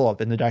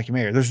follow-up in the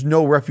documentary. There's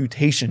no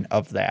refutation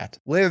of that.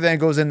 Later then it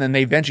goes in and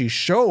they eventually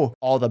show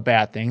all the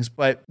bad things,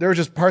 but there were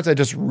just parts that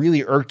just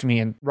really irked me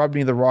and rubbed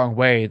me the wrong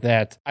way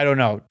that, I don't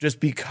know, just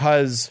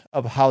because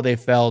of how they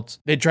felt,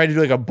 they tried to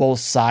do like a both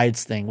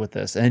sides thing with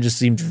this and it just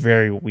seemed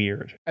very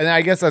weird. And then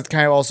I guess that's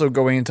kind of also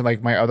going into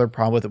like my other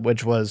problem with it,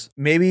 which was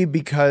maybe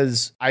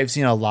because I've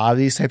seen a lot of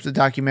these types of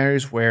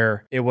documentaries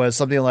where it was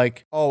something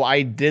like, oh,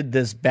 I did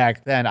this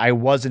back then. I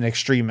was an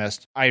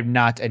extremist. I'm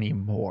not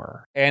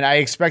anymore. And I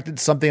expected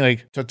something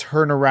like to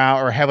turn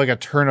around or have like a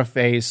turn of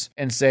face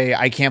and say,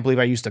 I can't believe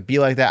I used to be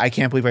like that. I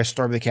can't believe I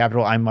stormed the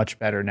Capitol. I'm much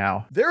better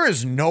now. There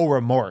is no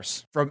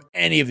remorse from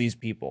any of these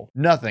people.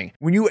 Nothing.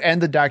 When you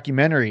end the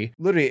documentary,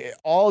 literally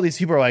all these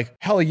people are like,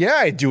 hell yeah,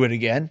 I'd do it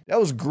again. That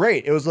was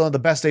great. It was one of the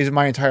best days of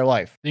my entire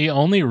life. The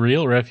only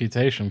real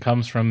refutation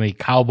comes from the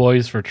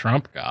Cowboys for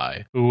Trump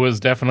guy, who was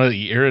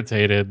definitely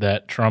irritated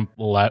that Trump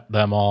let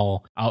them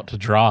all out to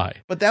dry.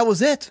 But that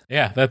was it.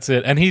 Yeah, that's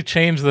it. And he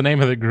changed the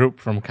name of the group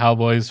from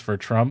Cowboys for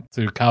Trump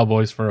to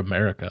Cowboys for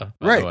America,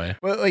 by the way.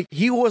 But like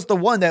he was the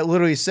one that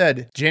literally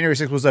said January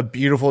 6th was a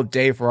beautiful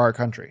day for our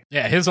country.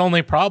 Yeah, his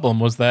only problem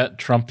was that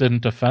Trump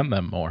didn't defend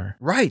them more.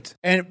 Right.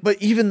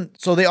 But even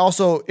so, they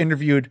also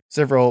interviewed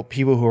several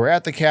people who were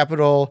at the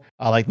Capitol,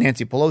 like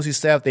Nancy Pelosi's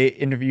staff. They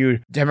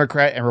interviewed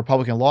Democrat and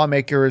Republican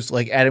lawmakers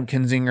like Adam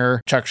Kinzinger,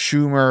 Chuck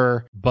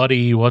Schumer,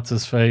 Buddy, what's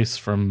his face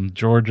from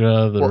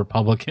Georgia, the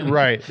Republican.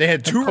 Right. They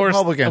had two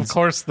Republicans. Of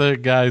course, the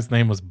guy's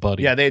name was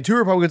Buddy. Yeah, they had two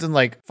Republicans and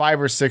like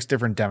 5 or 6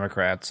 different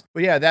Democrats.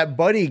 But yeah, that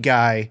Buddy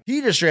guy,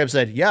 he just straight up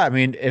said, yeah, I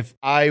mean, if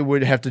I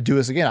would have to do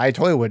this again, I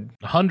totally would.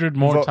 100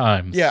 more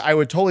times. Yeah, I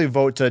would totally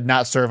vote to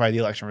not certify the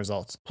election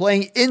results.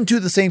 Playing into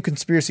the same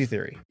conspiracy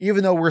theory,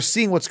 even though we're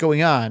seeing what's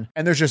going on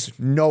and there's just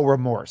no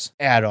remorse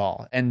at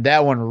all. And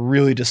that one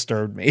really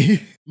disturbed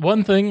me.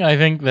 One thing I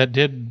think that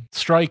did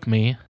strike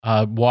me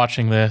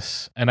watching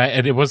this, and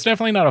it was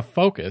definitely not a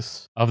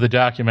focus of the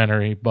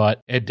documentary,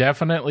 but it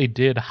definitely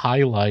did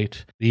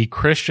highlight the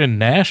Christian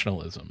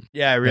nationalism.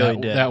 Yeah, it really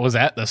did. That was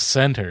at the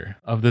center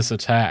of this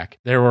attack.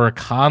 There were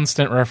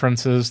constant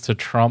references to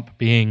Trump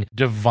being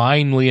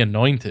divinely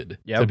anointed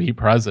to be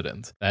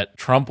president, that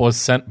Trump was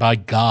sent by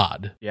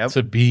God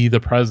to be the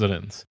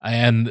president.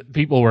 And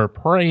people were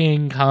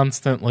praying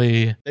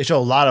constantly. They show a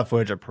lot of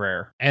footage of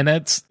prayer. And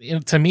it's,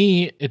 to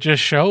me, it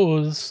just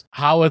shows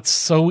how it's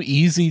so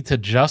easy to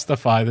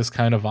justify this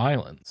kind of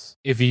violence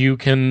if you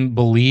can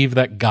believe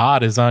that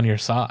God is on your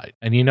side.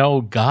 And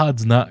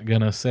God's not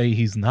going to say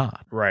he's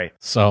not. Right.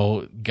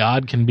 So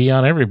God can be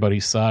on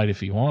everybody's side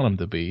if you want him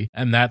to be.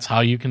 And that's how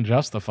you can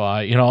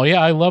justify,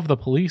 I love the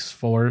police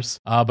force,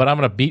 but I'm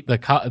going to beat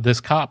this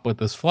cop with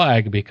this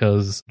flag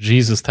because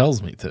Jesus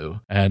tells me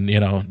to. And,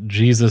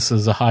 Jesus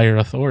is a higher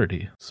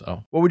authority.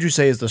 So what would you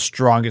say is the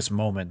strongest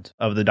moment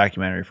of the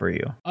documentary for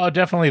you? Oh,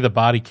 definitely the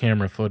body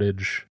camera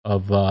footage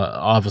of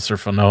Officer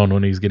Fanone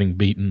when he's getting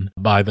beaten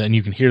and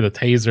you can hear the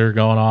taser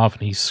going off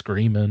and he's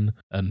screaming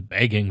and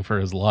begging for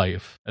his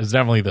life. It's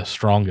definitely the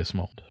strongest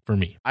moment for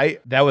me.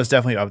 That was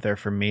definitely up there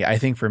for me. I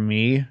think for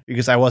me,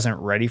 because I wasn't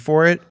ready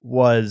for it,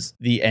 was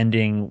the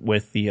ending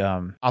with the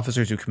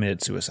officers who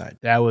committed suicide.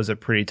 That was a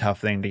pretty tough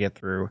thing to get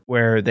through,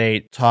 where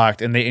they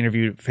talked and they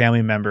interviewed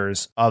family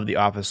members of the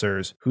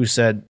officers who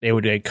said they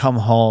would come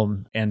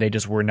home and they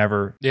just were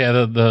never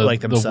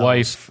like themselves. The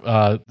wife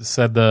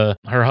said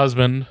her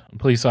husband, a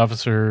police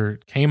officer,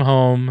 came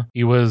home.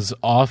 He was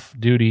off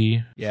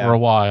duty for a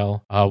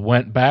while,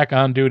 went back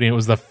on duty. It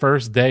was the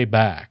first day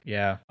back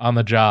on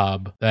the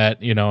job that,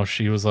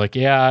 she was like,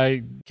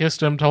 I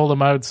kissed him, told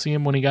him I would see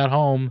him when he got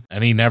home,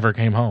 and he never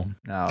came home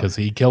because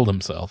he killed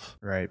himself.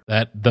 Right.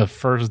 The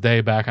first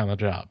day back on the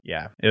job.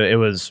 Yeah, that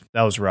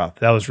was rough.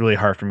 That was really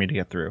hard for me to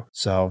get through.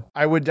 So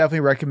I would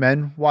definitely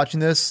recommend watching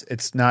this.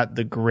 It's not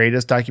the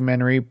greatest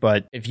documentary,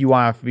 but if you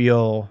want to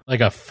feel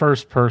like a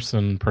first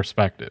person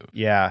perspective.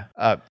 Yeah.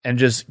 and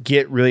just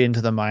get really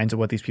into the minds of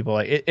what these people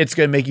like. It's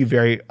going to make you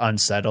very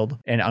unsettled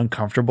and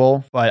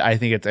uncomfortable, but I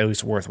think it's at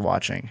least worth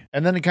watching.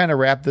 And then to kind of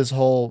wrap this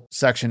whole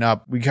section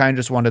up, we kind of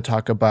just want to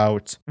talk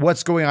about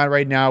what's going on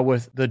right now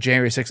with the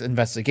January 6th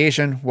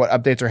investigation, what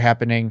updates are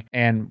happening,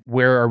 and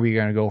where are we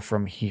going to go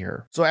from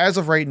here. So as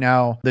of right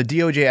now, the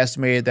DOJ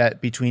estimated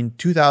that between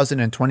 2,000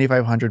 and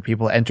 2,500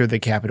 people entered the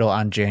Capitol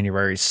on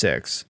January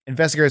 6th.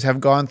 Investigators have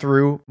gone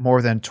through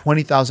more than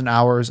 20,000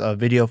 hours of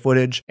video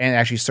footage and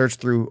actually searched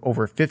through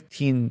over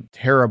 15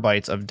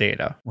 terabytes of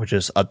data, which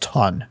is a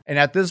ton. And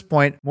at this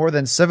point, more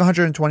than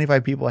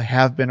 725 people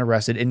have been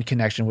arrested in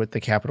connection with the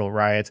Capitol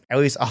riots. At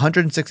least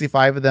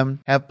 165 of them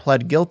have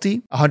pled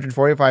guilty,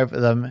 145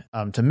 of them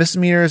to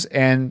misdemeanors,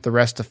 and the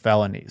rest to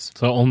felonies.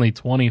 So only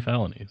 20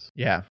 felonies.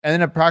 Yeah. And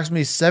then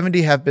approximately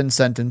 70 have been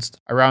sentenced,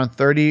 around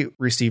 30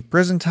 received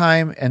prison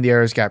time, and the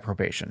others got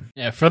probation.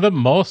 Yeah, for the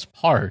most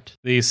part,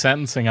 the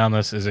sentencing on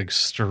this is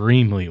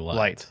extremely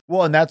light.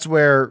 Well, and that's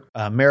where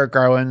Merrick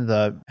Garland,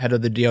 the head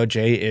of the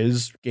DOJ,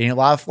 is getting a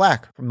lot of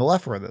flack from the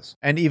left for this.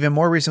 And even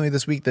more recently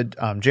this week, the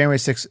January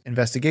 6th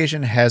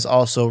investigation has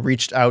also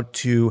reached out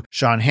to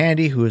Sean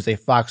Hannity, who is a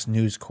Fox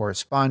News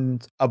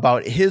correspondent,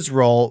 about his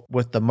role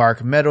with the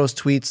Mark Meadows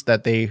tweets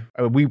that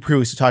we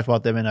previously talked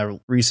about them in a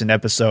recent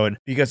episode,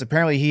 because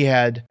apparently he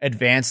had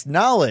advanced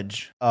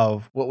knowledge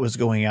of what was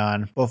going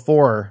on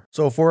before.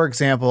 So for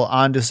example,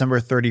 on December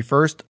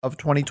 31st of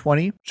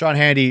 2020, Sean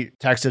Hannity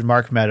texted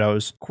Mark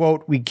Meadows,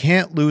 quote, "We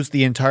can't lose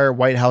the entire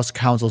White House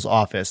counsel's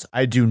office.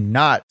 I do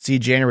not see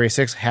January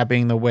 6th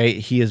happening the way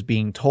he is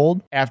being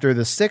told. After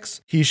the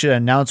 6th, he should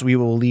announce we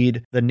will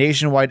lead the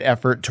nationwide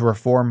effort to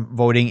reform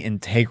voting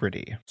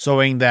integrity,"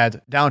 showing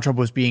that Donald Trump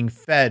was being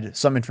fed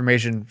some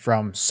information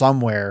from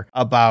somewhere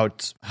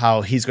about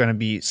how he's going to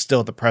be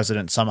still the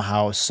president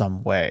somehow,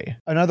 some way.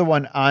 Another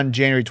one on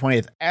January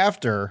 20th,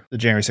 after the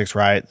January 6th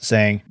riot,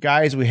 saying,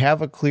 "Guys, we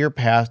have a clear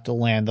path to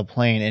land the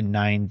plane in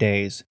 9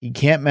 days. He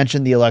can't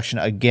mention the election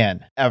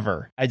again,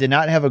 ever. I did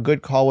not have a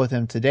good call with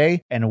him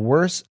today, and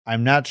worse,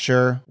 I'm not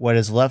sure what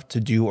is left to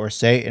do or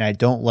say, and I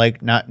don't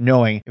like not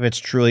knowing if it's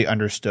truly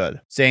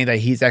understood," saying that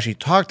he's actually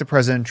talked to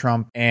President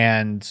Trump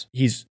and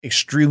he's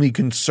extremely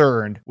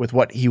concerned with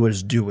what he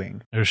was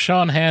doing. There's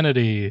Sean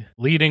Hannity,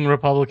 leading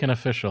Republican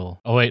official.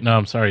 Oh, wait, no,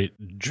 I'm sorry.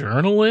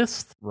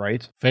 Journalist?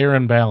 Right. Fair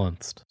and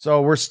balanced.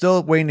 So we're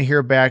still waiting to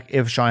hear back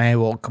if Sean Hannity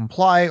will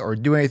comply or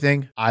do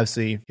anything.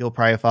 Obviously, he'll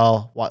probably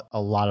follow what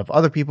a lot of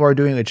other people are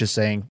doing, which is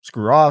saying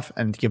screw off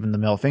and give him the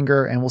middle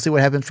finger, and we'll see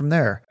what happens from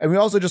there. And we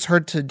also just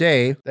heard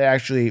today that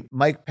actually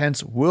Mike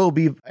Pence will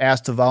be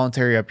asked to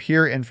voluntarily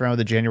appear in front of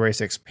the January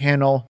 6th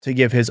panel to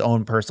give his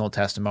own personal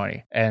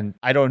testimony. And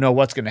I don't know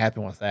what's going to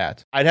happen with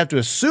that. I'd have to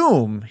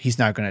assume he's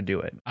not going to do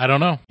it. I don't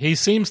know. He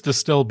seems to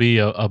still be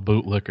a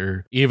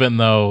bootlicker, even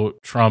though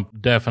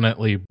Trump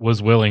definitely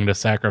was willing to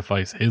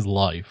sacrifice his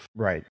life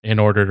in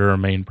order to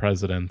remain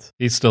president.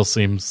 He still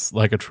seems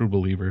like a true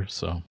believer,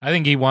 so I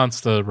think he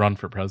wants to run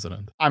for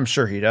president. I'm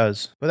sure he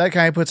does. But that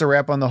kind of puts a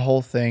wrap on the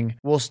whole thing.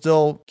 We'll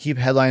still keep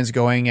headlines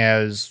going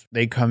as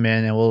they come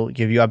in, and we'll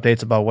give you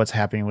updates about what's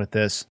happening with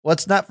this.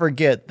 Let's not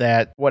forget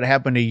that what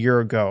happened a year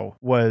ago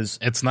was...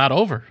 It's not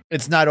over.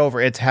 It's not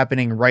over. It's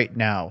happening right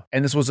now.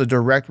 And this was a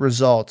direct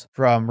result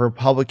from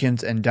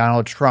Republicans and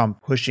Donald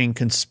Trump pushing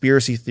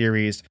conspiracy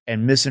theories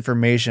and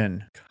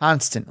misinformation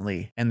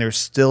constantly, and they're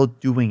still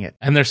doing it.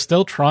 And they're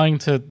still trying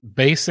to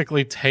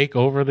basically take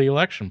over the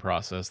election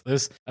process.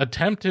 This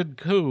attempted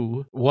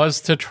coup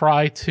was to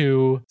try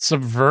to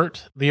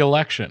subvert the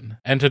election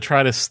and to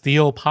try to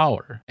steal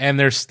power. And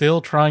they're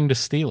still trying to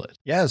steal it.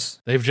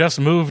 Yes. They've just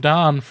moved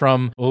on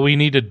from, well, we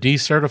need to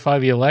decertify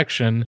the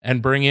election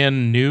and bring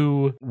in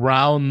new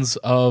rounds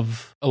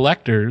of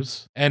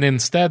electors. And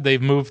instead,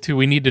 they've moved to,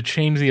 we need to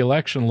change the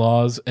election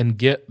laws and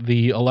get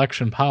the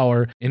election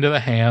power into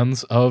the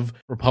hands of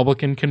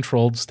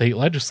Republican-controlled state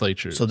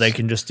legislatures. So they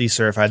can just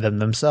decertify them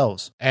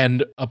themselves.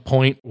 And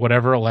appoint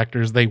whatever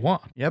electors they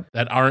want. Yep.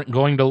 That aren't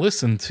going to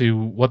listen to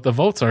what the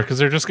votes are, because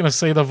they're just going to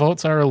say the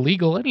votes are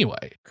illegal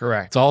anyway.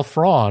 Correct. It's all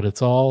fraud.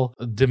 It's all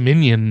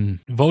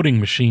Dominion voting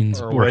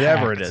machines. Or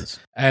whatever it is.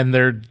 And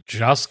they're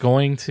just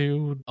going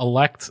to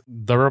elect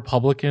the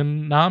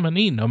Republican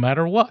nominee no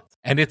matter what.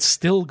 And it's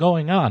still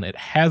going on. It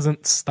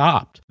hasn't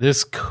stopped.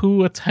 This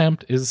coup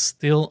attempt is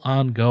still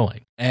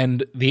ongoing.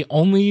 And the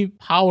only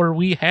power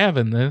we have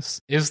in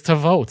this is to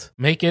vote.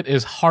 Make it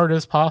as hard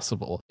as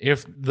possible.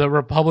 If the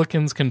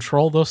Republicans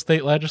control those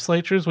state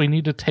legislatures, we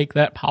need to take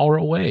that power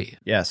away.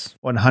 Yes,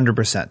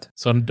 100%.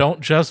 So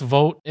don't just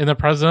vote in the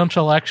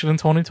presidential election in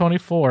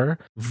 2024.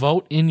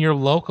 Vote in your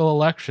local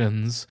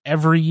elections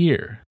every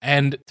year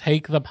and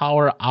take the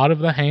power out of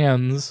the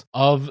hands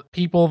of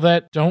people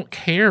that don't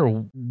care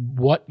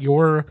what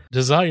your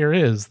desire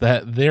is,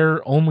 that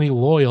they're only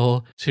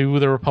loyal to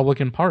the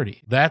Republican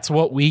Party. That's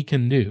what we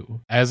can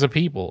do as a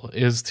people,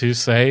 is to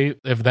say,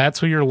 if that's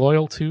who you're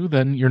loyal to,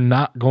 then you're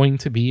not going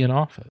to be in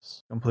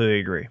office. Completely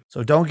agree.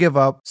 So don't give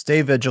up,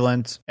 stay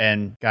vigilant,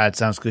 and God, it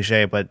sounds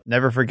cliche, but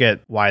never forget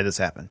why this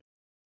happened.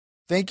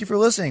 Thank you for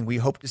listening. We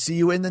hope to see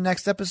you in the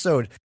next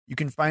episode. You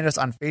can find us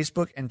on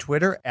Facebook and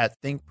Twitter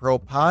at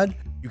ThinkProPod.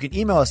 You can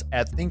email us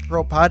at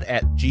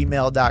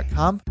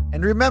thinkpropod@gmail.com.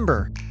 And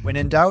remember, when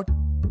in doubt,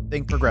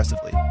 think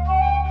progressively.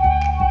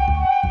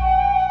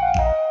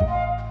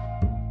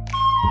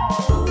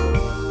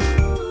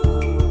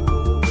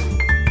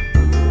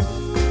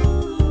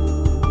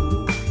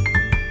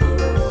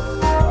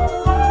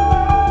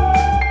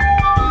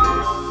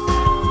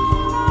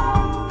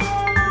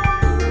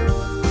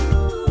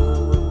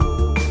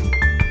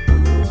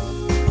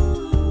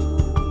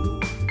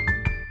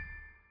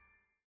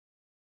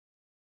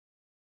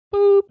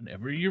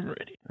 Whenever you're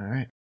ready. All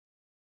right.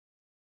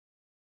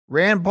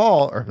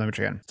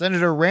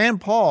 Senator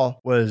Rand Paul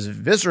was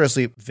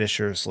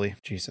viciously,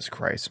 Jesus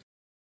Christ.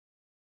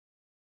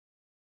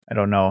 I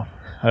don't know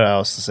what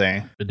else to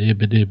say.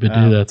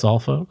 That's all,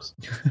 folks.